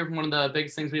earlier, one of the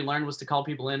biggest things we learned was to call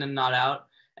people in and not out.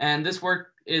 And this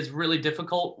work is really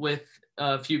difficult with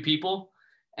a few people.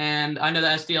 And I know the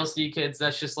SDLC kids,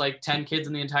 that's just like 10 kids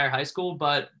in the entire high school,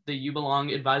 but the You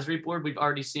Belong advisory board, we've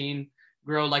already seen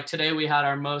grow. Like today we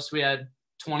had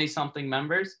 20 something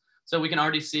members. So we can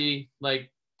already see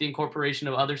like the incorporation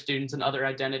of other students and other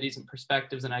identities and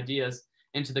perspectives and ideas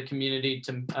into the community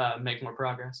to make more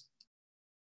progress.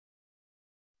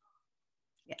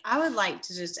 I would like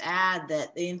to just add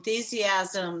that the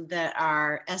enthusiasm that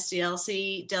our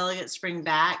SDLC delegates bring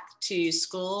back to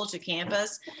school, to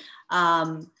campus,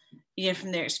 from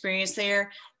their experience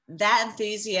there, that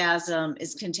enthusiasm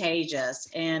is contagious,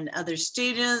 and other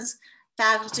students,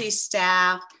 faculty,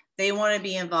 staff, they want to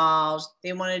be involved.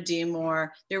 They want to do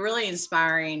more. They're really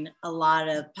inspiring a lot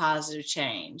of positive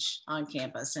change on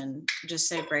campus, and I'm just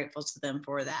so grateful to them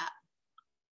for that.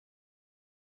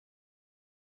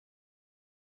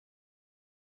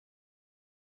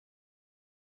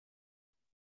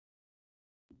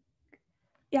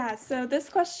 Yeah, so this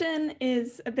question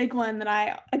is a big one that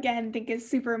I, again, think is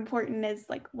super important, is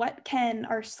like, what can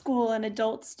our school and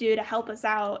adults do to help us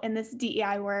out in this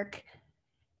DEI work?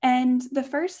 And the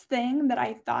first thing that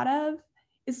I thought of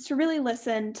is to really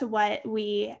listen to what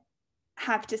we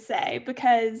have to say,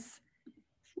 because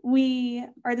we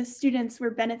are the students,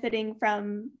 we're benefiting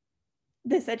from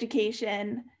this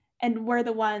education, and we're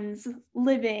the ones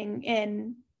living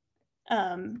in,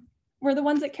 we're the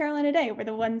ones at Carolina Day, we're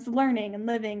the ones learning and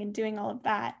living and doing all of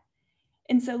that.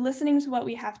 And so listening to what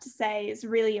we have to say is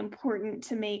really important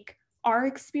to make our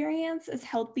experience as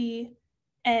healthy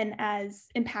and as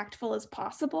impactful as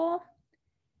possible.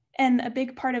 And a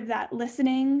big part of that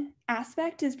listening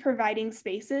aspect is providing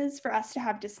spaces for us to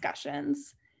have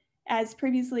discussions. As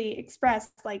previously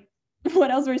expressed, like what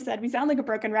Ellsworth said, we sound like a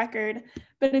broken record,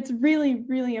 but it's really,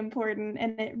 really important.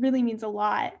 And it really means a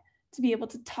lot to be able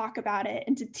to talk about it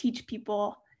and to teach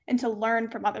people and to learn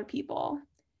from other people.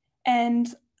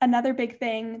 And another big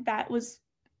thing that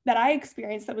I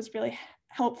experienced that was really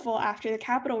helpful after the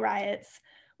Capitol riots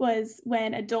was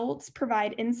when adults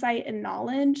provide insight and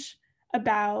knowledge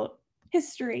about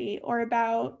history or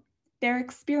about their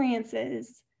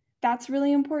experiences. That's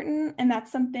really important. And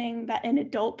that's something that an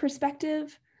adult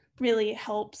perspective really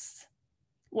helps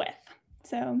with.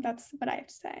 So that's what I have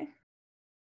to say.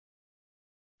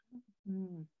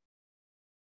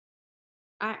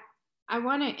 I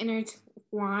want to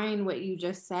intertwine what you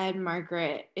just said,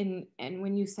 Margaret, and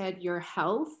when you said your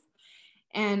health.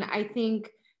 And I think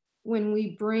when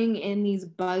we bring in these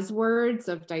buzzwords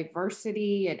of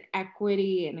diversity and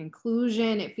equity and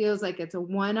inclusion, it feels like it's a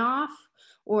one-off,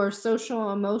 or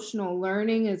social emotional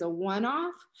learning is a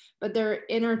one-off, but they're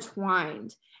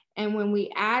intertwined. And when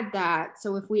we add that,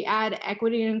 so if we add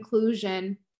equity and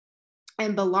inclusion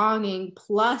and belonging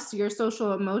plus your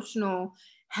social emotional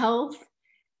health,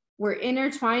 we're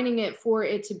intertwining it for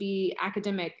it to be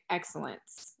academic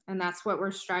excellence. And that's what we're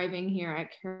striving here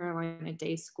at Carolina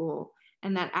Day School.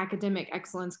 And that academic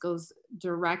excellence goes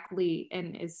directly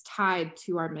and is tied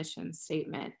to our mission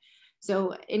statement.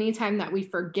 So anytime that we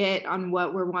forget on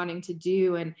what we're wanting to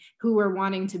do and who we're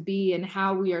wanting to be and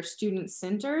how we are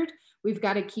student-centered, we've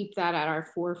got to keep that at our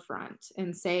forefront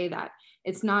and say that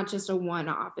it's not just a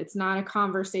one-off. It's not a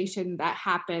conversation that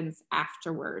happens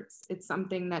afterwards. It's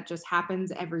something that just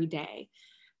happens every day.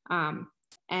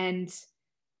 And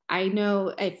I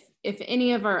know if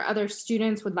any of our other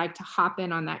students would like to hop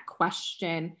in on that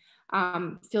question,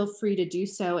 feel free to do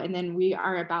so. And then we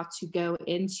are about to go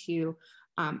into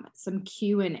some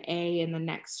Q&A in the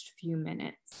next few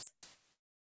minutes.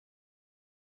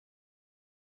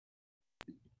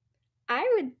 I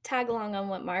would tag along on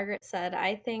what Margaret said.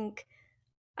 I think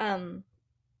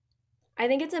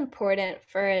it's important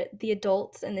for the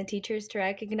adults and the teachers to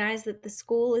recognize that the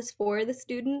school is for the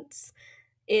students.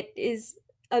 It is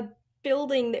a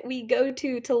building that we go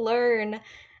to learn.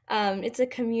 It's a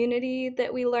community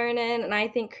that we learn in, and I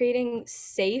think creating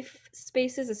safe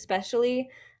spaces, especially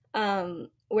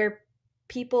where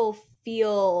people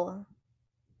feel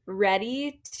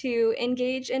ready to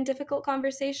engage in difficult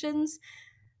conversations,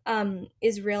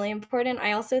 is really important.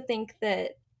 I also think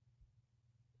that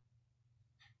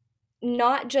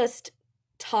not just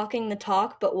talking the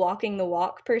talk, but walking the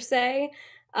walk per se.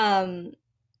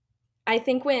 I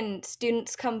think when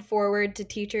students come forward to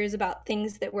teachers about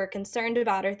things that we're concerned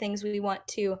about or things we want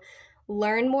to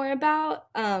learn more about,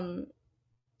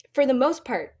 for the most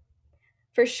part,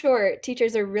 for sure,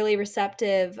 teachers are really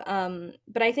receptive.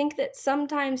 But I think that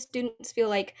sometimes students feel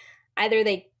like either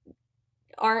they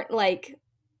aren't like,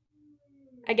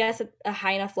 I guess, at a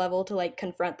high enough level to like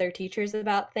confront their teachers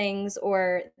about things,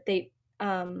 or they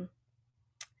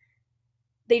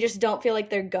just don't feel like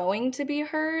they're going to be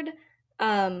heard.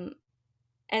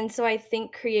 And so I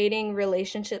think creating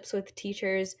relationships with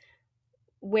teachers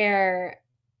where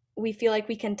we feel like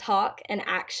we can talk and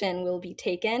action will be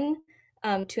taken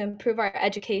to improve our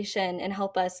education and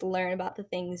help us learn about the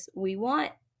things we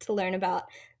want to learn about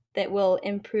that will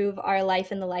improve our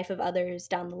life and the life of others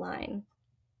down the line.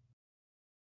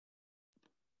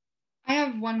 I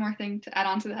have one more thing to add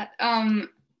on to that.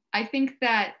 I think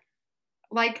that,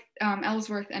 like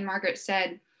Ellsworth and Margaret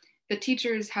said, the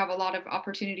teachers have a lot of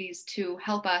opportunities to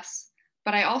help us.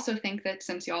 But I also think that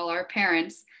since y'all are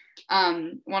parents,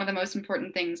 one of the most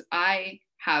important things I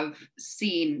have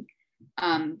seen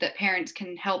that parents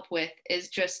can help with is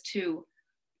just to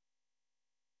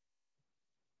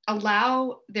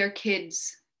allow their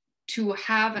kids to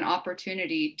have an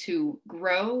opportunity to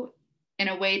grow in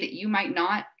a way that you might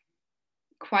not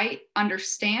quite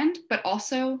understand, but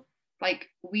also like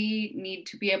we need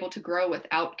to be able to grow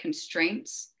without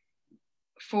constraints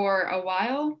for a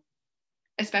while,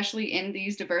 especially in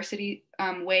these diversity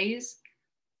ways.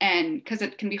 And because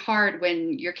it can be hard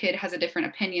when your kid has a different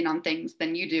opinion on things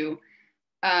than you do,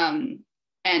 and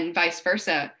vice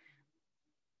versa.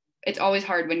 It's always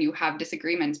hard when you have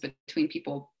disagreements between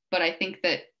people. But I think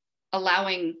that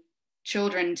allowing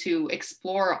children to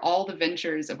explore all the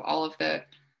ventures of all of the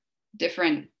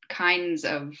different kinds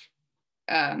of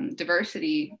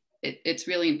diversity, it's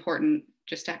really important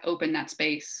just to open that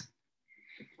space.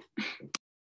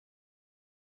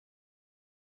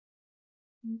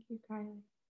 Thank you, Kylie.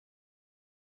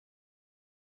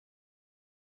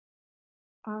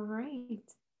 All right.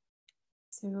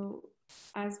 So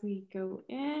as we go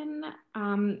in,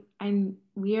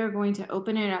 we are going to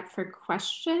open it up for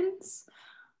questions.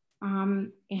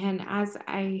 And as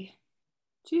I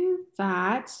do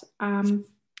that,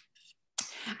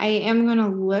 I am going to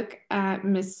look at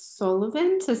Ms.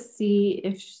 Sullivan to see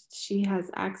if she has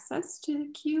access to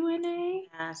the Q&A.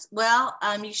 Yes. Well,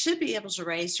 you should be able to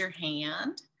raise your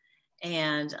hand,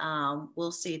 and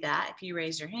we'll see that. If you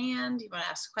raise your hand, you want to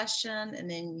ask a question, and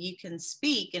then you can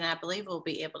speak, and I believe we'll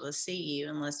be able to see you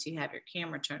unless you have your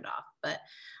camera turned off. But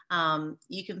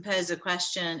you can pose a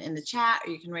question in the chat,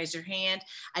 or you can raise your hand.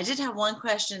 I did have one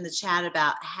question in the chat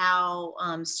about how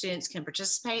students can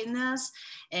participate in this,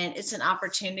 and it's an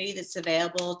opportunity that's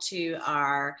available to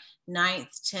our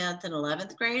 9th, 10th, and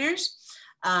 11th graders.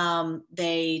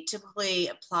 They typically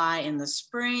apply in the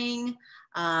spring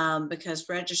because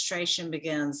registration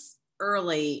begins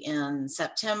early in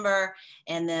September,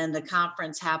 and then the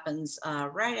conference happens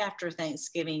right after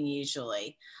Thanksgiving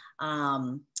usually.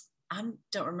 I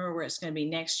don't remember where it's going to be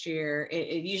next year.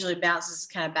 It usually bounces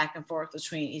kind of back and forth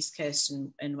between East Coast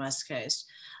and West Coast.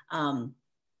 But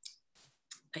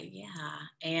yeah,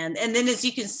 and then as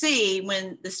you can see,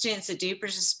 when the students that do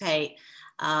participate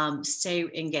stay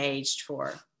engaged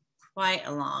for quite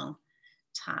a long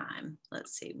time.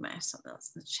 Let's see, something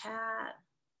else in the chat.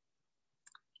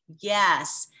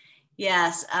 Yes.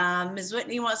 Ms.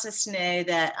 Whitney wants us to know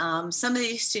that some of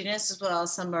these students, as well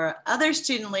as some of our other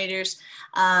student leaders,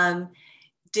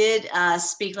 did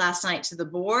speak last night to the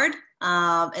board.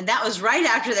 And that was right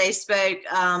after they spoke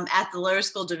at the lower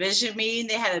school division meeting.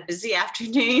 They had a busy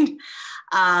afternoon.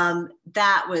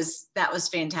 That was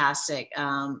fantastic.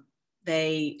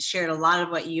 They shared a lot of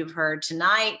what you've heard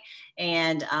tonight,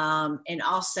 and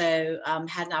also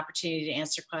had an opportunity to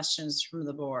answer questions from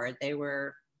the board. They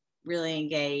were really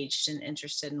engaged and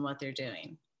interested in what they're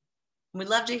doing. We'd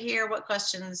love to hear what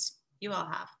questions you all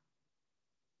have.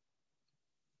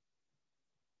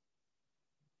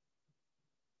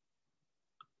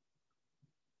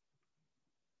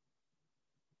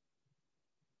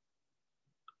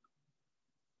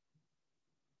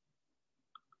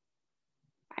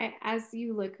 As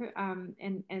you look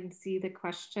and see the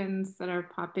questions that are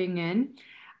popping in,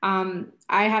 I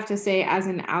have to say, as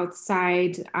an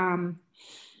outside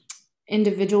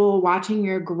individual watching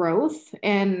your growth,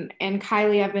 and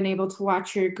Kylie, I've been able to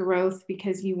watch your growth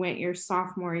because you went your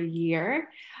sophomore year,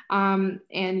 and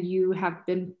you have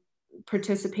been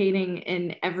participating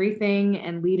in everything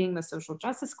and leading the social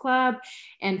justice club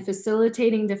and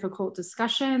facilitating difficult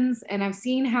discussions. And I've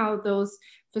seen how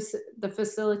the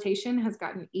facilitation has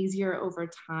gotten easier over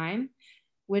time,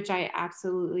 which I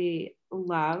absolutely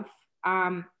love.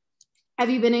 Have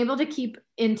you been able to keep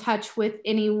in touch with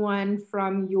anyone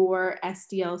from your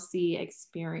SDLC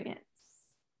experience?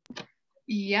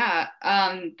 Yeah,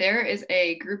 there is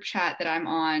a group chat that I'm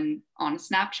on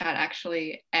Snapchat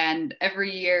actually, and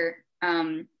every year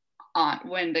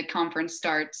when the conference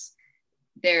starts,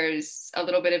 there's a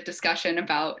little bit of discussion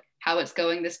about how it's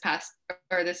going this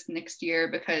next year,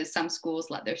 because some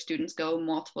schools let their students go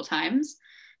multiple times,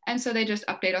 and so they just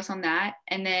update us on that.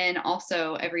 And then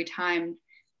also every time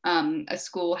a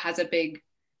school has a big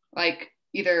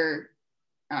either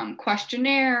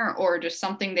questionnaire or just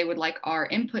something they would like our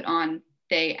input on,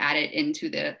 they add it into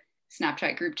the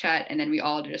Snapchat group chat, and then we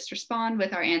all just respond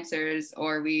with our answers,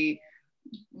 or we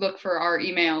look for our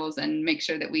emails and make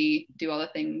sure that we do all the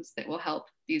things that will help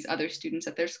these other students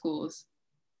at their schools.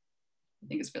 I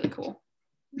think it's really cool.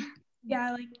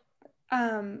 Yeah,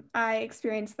 I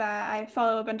experienced that. I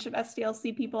follow a bunch of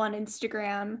SDLC people on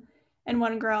Instagram, and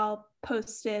one girl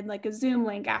posted a Zoom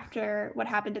link after what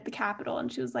happened at the Capitol,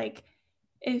 and she was like,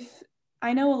 if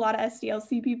I know a lot of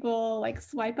SDLC people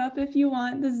swipe up if you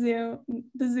want the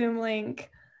Zoom link,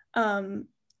 and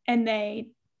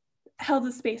they held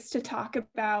a space to talk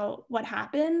about what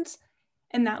happened,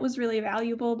 and that was really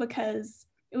valuable because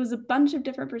it was a bunch of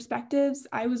different perspectives.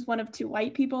 I was one of 2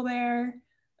 white people there,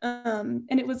 and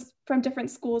it was from different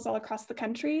schools all across the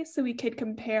country, so we could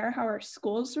compare how our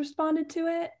schools responded to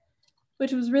it,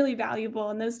 which was really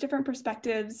valuable. And those different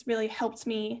perspectives really helped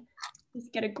me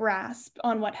just get a grasp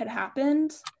on what had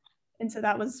happened. And so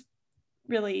that was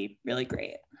really, really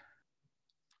great.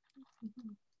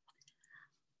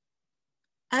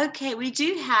 Okay, we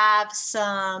do have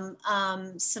some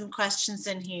questions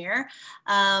in here.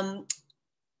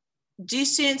 Do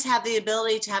students have the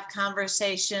ability to have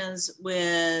conversations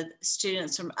with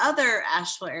students from other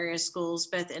Asheville area schools,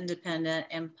 both independent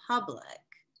and public?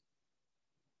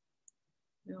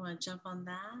 You want to jump on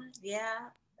that? Yeah,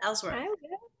 Ellsworth.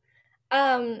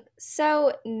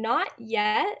 So not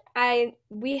yet.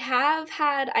 We have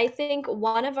had, I think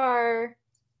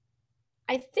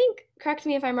I think, correct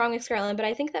me if I'm wrong, Ms. Garland, but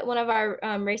I think that one of our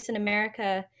Race in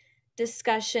America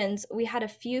discussions, we had a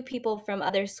few people from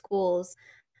other schools,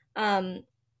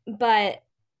 but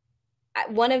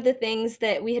one of the things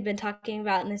that we had been talking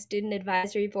about in the student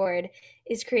advisory board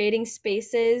is creating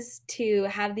spaces to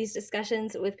have these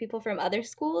discussions with people from other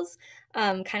schools,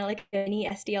 kind of like a mini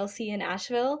SDLC in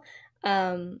Asheville,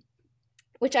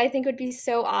 which I think would be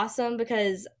so awesome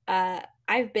because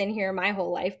I've been here my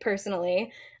whole life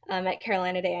personally, at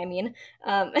Carolina Day, I mean.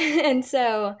 And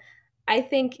so I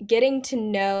think getting to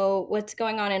know what's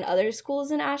going on in other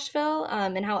schools in Asheville,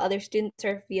 and how other students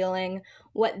are feeling,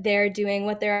 what they're doing,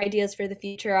 what their ideas for the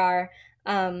future are,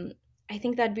 I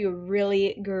think that'd be a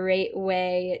really great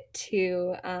way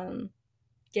to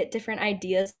get different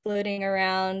ideas floating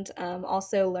around,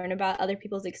 also learn about other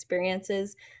people's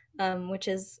experiences, which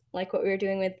is like what we were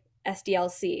doing with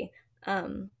SDLC.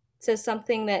 So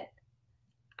something that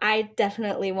I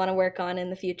definitely want to work on in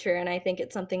the future, and I think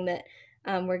it's something that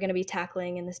we're going to be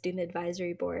tackling in the Student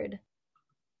Advisory Board.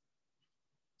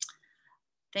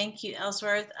 Thank you,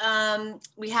 Ellsworth.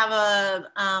 We have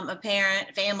a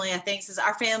family, I think, says,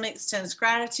 our family extends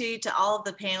gratitude to all of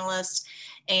the panelists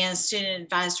and Student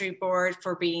Advisory Board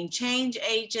for being change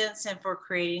agents and for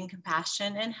creating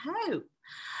compassion and hope.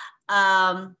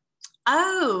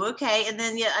 Oh, okay. And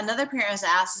then yet another parent has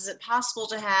asked, is it possible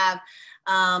to have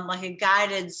like a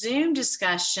guided Zoom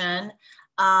discussion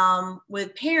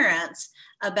with parents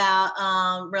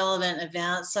about relevant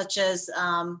events such as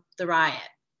the riot?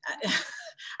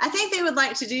 I think they would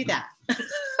like to do that.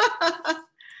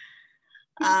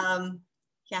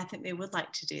 Yeah, I think they would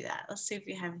like to do that. Let's see if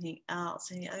we have any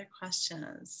else, any other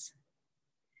questions.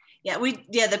 Yeah,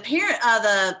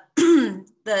 the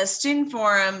student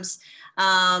forums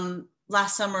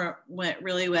last summer went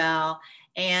really well.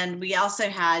 And we also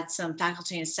had some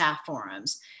faculty and staff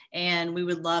forums, and we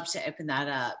would love to open that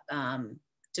up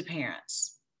to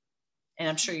parents. And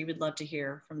I'm sure you would love to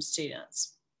hear from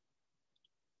students.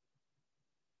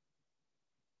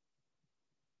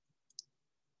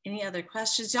 Any other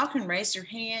questions? Y'all can raise your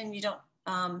hand. You don't,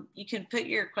 you can put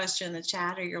your question in the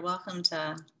chat, or you're welcome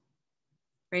to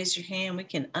raise your hand. We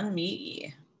can unmute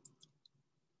you.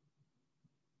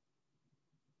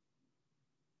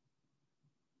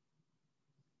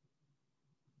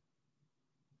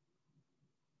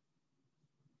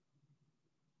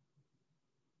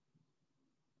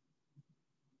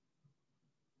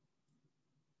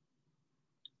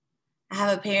 I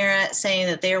have a parent saying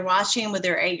that they're watching with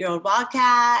their 8-year-old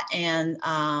Wildcat, and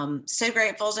so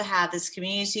grateful to have this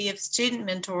community of student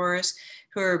mentors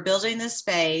who are building this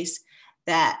space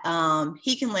that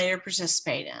he can later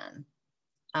participate in.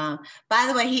 By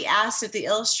the way, he asked if the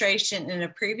illustration in a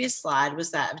previous slide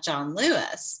was that of John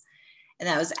Lewis. And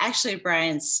that was actually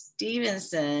Brian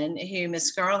Stevenson, who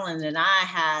Miss Garland and I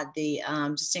had the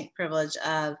distinct privilege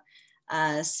of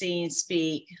seeing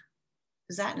speak.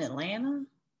 Was that in Atlanta?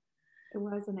 It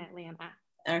was in Atlanta.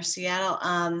 Or Seattle.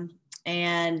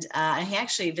 And he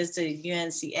actually visited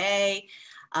UNCA.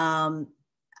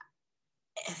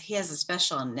 He has a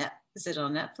special on is it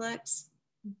on Netflix?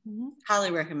 Mm-hmm.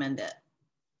 Highly recommend it.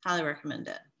 Highly recommend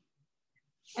it.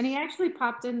 And he actually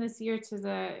popped in this year to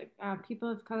the People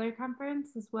of Color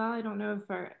Conference as well. I don't know if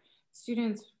our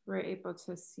students were able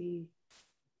to see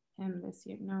him this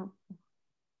year. No.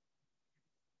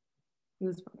 He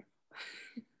was wonderful.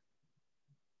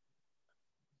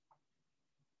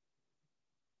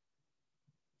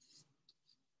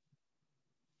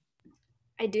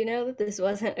 I do know that this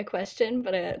wasn't a question,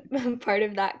 but a part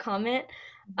of that comment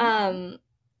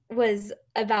was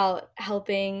about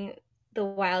helping the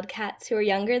Wildcats who are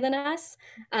younger than us.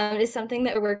 Is something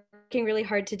that we're working really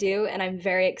hard to do, and I'm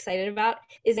very excited about,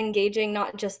 is engaging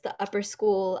not just the upper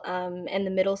school and the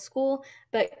middle school,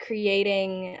 but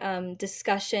creating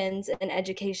discussions and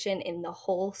education in the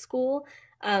whole school,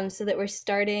 so that we're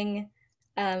starting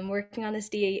working on this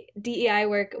DEI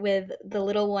work with the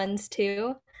little ones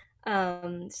too.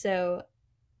 So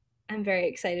I'm very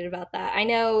excited about that.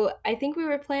 I think we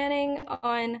were planning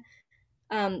on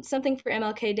something for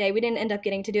MLK Day. We didn't end up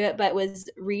getting to do it, but was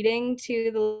reading to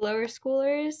the lower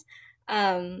schoolers.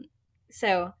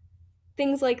 So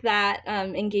things like that,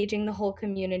 engaging the whole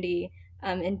community,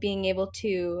 and being able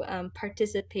to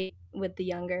participate with the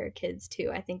younger kids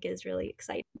too, I think is really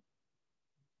exciting.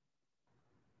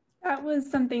 That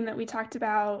was something that we talked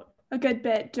about a good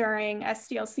bit during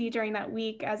SDLC during that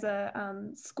week as a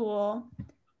school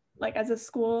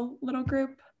little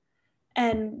group.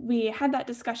 And we had that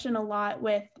discussion a lot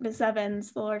with Ms.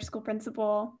 Evans, the lower school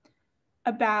principal,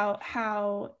 about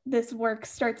how this work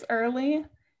starts early.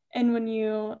 And when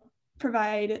you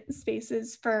provide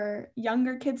spaces for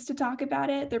younger kids to talk about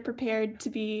it. They're prepared to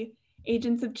be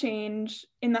agents of change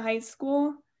in the high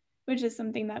school, which is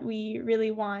something that we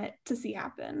really want to see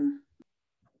happen.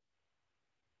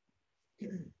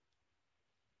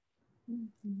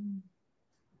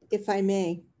 If I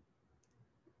may.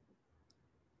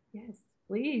 Yes,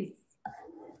 please.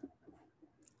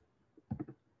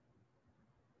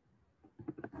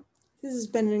 This has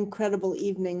been an incredible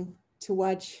evening to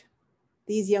watch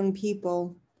these young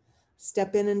people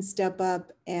step in and step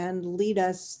up and lead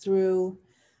us through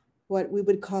what we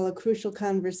would call a crucial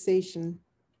conversation.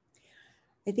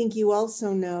 I think you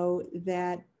also know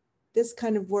that this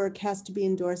kind of work has to be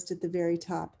endorsed at the very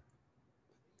top.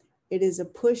 It is a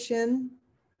push in,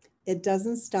 it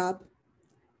doesn't stop,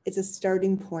 it's a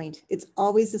starting point. It's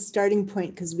always a starting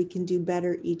point because we can do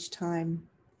better each time.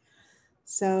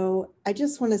 So I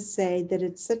just want to say that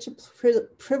it's such a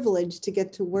privilege to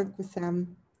get to work with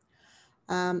them.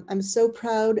 I'm so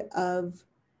proud of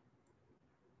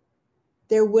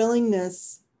their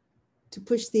willingness to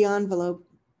push the envelope,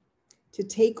 to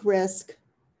take risk,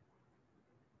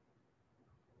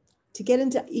 to get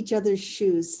into each other's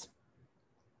shoes,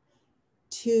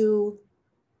 to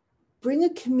bring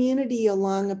a community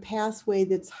along a pathway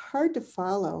that's hard to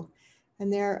follow.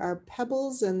 And there are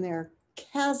pebbles and there are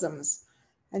chasms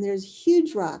and there's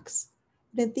huge rocks.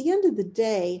 And at the end of the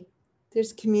day,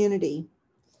 there's community.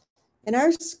 And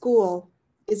our school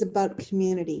is about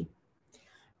community.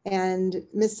 And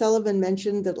Ms. Sullivan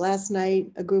mentioned that last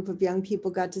night, a group of young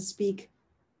people got to speak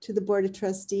to the Board of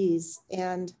Trustees,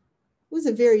 and it was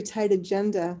a very tight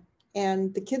agenda.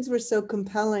 And the kids were so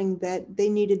compelling that they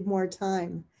needed more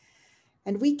time.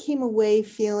 And we came away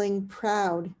feeling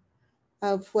proud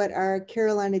of what our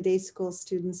Carolina Day School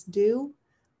students do,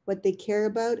 what they care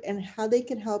about, and how they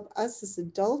can help us as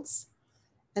adults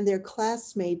and their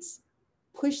classmates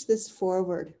push this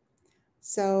forward.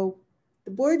 So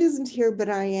the board isn't here, but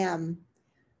I am.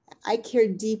 I care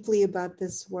deeply about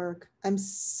this work. I'm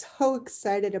so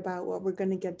excited about what we're going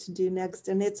to get to do next,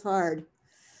 and it's hard.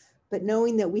 But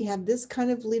knowing that we have this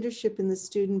kind of leadership in the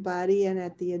student body and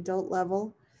at the adult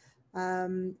level,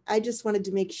 I just wanted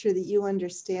to make sure that you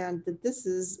understand that this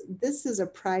is a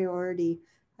priority,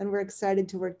 and we're excited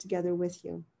to work together with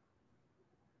you.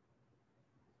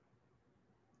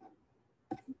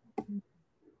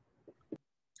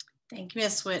 Thank you,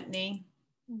 Ms. Whitney.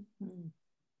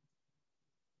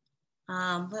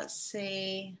 Let's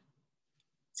see.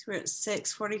 So we're at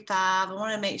 6:45. I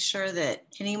want to make sure that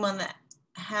anyone that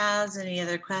has any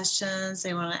other questions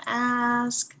they want to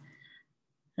ask.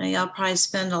 I know y'all probably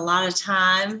spend a lot of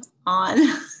time on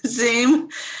Zoom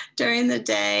during the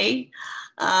day.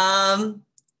 So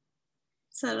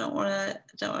I don't want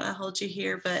to hold you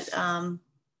here, but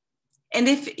and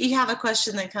if you have a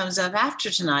question that comes up after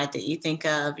tonight that you think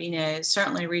of,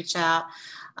 certainly reach out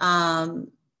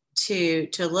to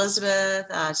Elizabeth,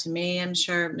 to me. I'm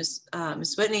sure Miss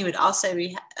Whitney would also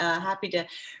be happy to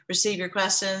receive your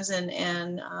questions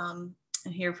and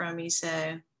hear from you.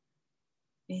 So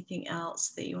anything else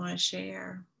that you want to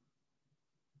share?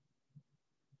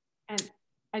 And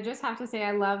I just have to say,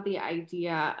 I love the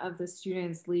idea of the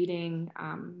students leading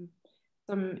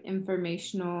some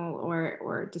informational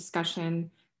or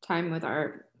discussion time with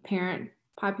our parent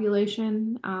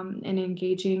population and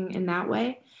engaging in that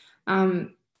way.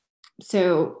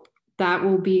 So that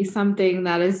will be something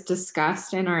that is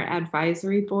discussed in our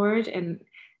advisory board. And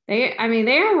they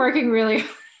are working really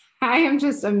hard. I am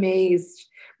just amazed.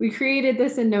 We created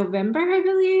this in November, I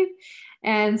believe.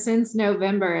 And since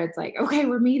November, it's like, okay,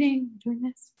 we're meeting, doing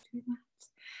this, doing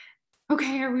that.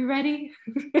 Okay, are we ready?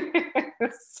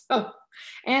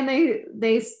 And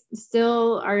they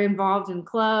still are involved in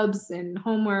clubs and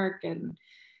homework and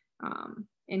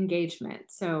engagement.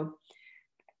 So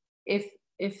if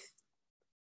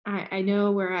I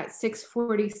know we're at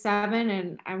 6:47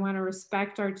 and I want to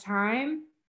respect our time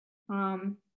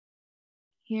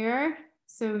here.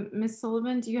 So Ms.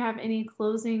 Sullivan, do you have any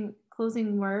closing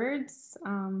words?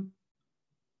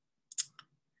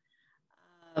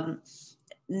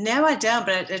 No, I don't,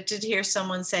 but I did hear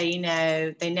someone say,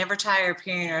 they never tire of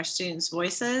hearing our students'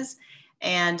 voices.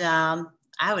 And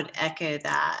I would echo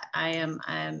that. I'm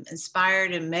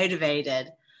inspired and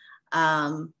motivated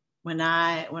when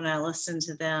I listen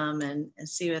to them and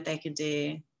see what they could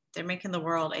do. They're making the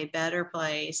world a better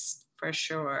place for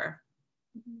sure.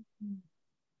 Mm-hmm.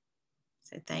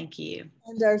 So thank you.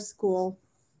 And our school.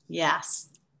 Yes,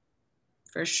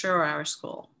 for sure, our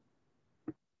school.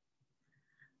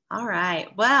 All right,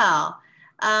 well,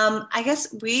 I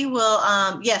guess we will,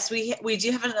 yes, we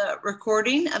do have a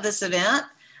recording of this event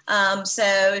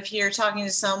So if you're talking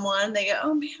to someone, they go,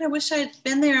 oh man, I wish I'd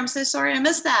been there. I'm so sorry I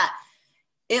missed that.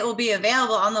 It will be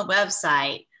available on the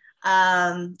website.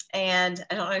 And I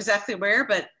don't know exactly where,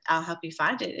 but I'll help you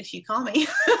find it if you call me.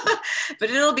 But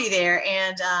it'll be there.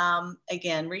 And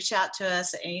again, reach out to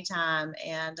us at any time,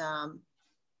 and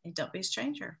don't be a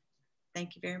stranger.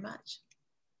 Thank you very much.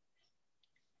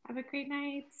 Have a great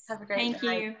night. Have a great night.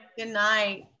 Thank you. Good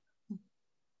night.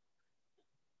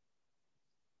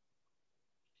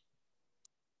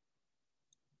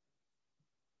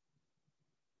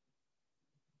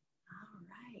 All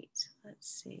right, let's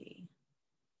see.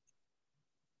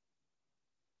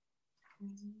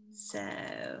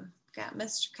 So got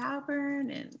Mr.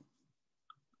 Coburn and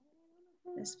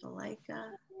Miss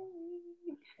Valeka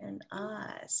and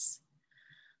us.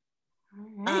 All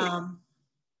right.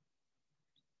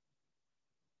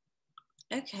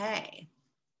 Okay.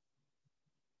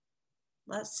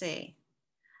 Let's see.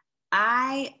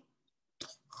 I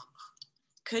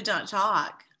could not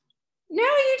talk. No,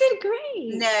 you did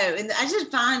great. No, and I did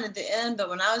fine at the end, but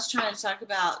when I was trying to talk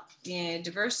about,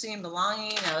 diversity and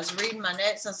belonging, I was reading my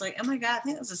notes, and I was like, oh my God, I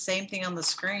think it was the same thing on the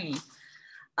screen.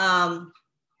 No.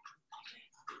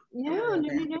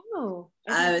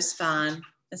 I was fine.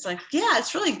 It's like, yeah,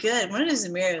 it's really good. When it is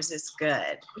in mirrors, it's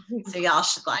good. So y'all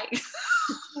should like.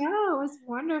 Yeah, it was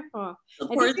wonderful.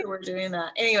 Support that we're doing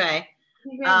that. Anyway.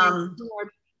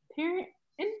 More parent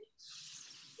in here.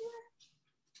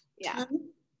 Yeah.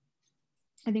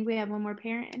 I think we have one more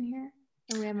parent in here,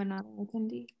 or we have another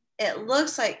attendee. It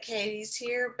looks like Katie's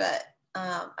here, but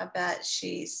I bet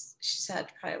she's had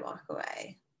to probably walk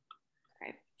away.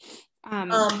 Okay.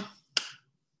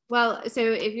 Well, so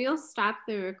if you'll stop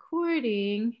the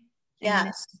recording.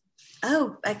 Yes.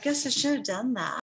 Oh, I guess I should have done that.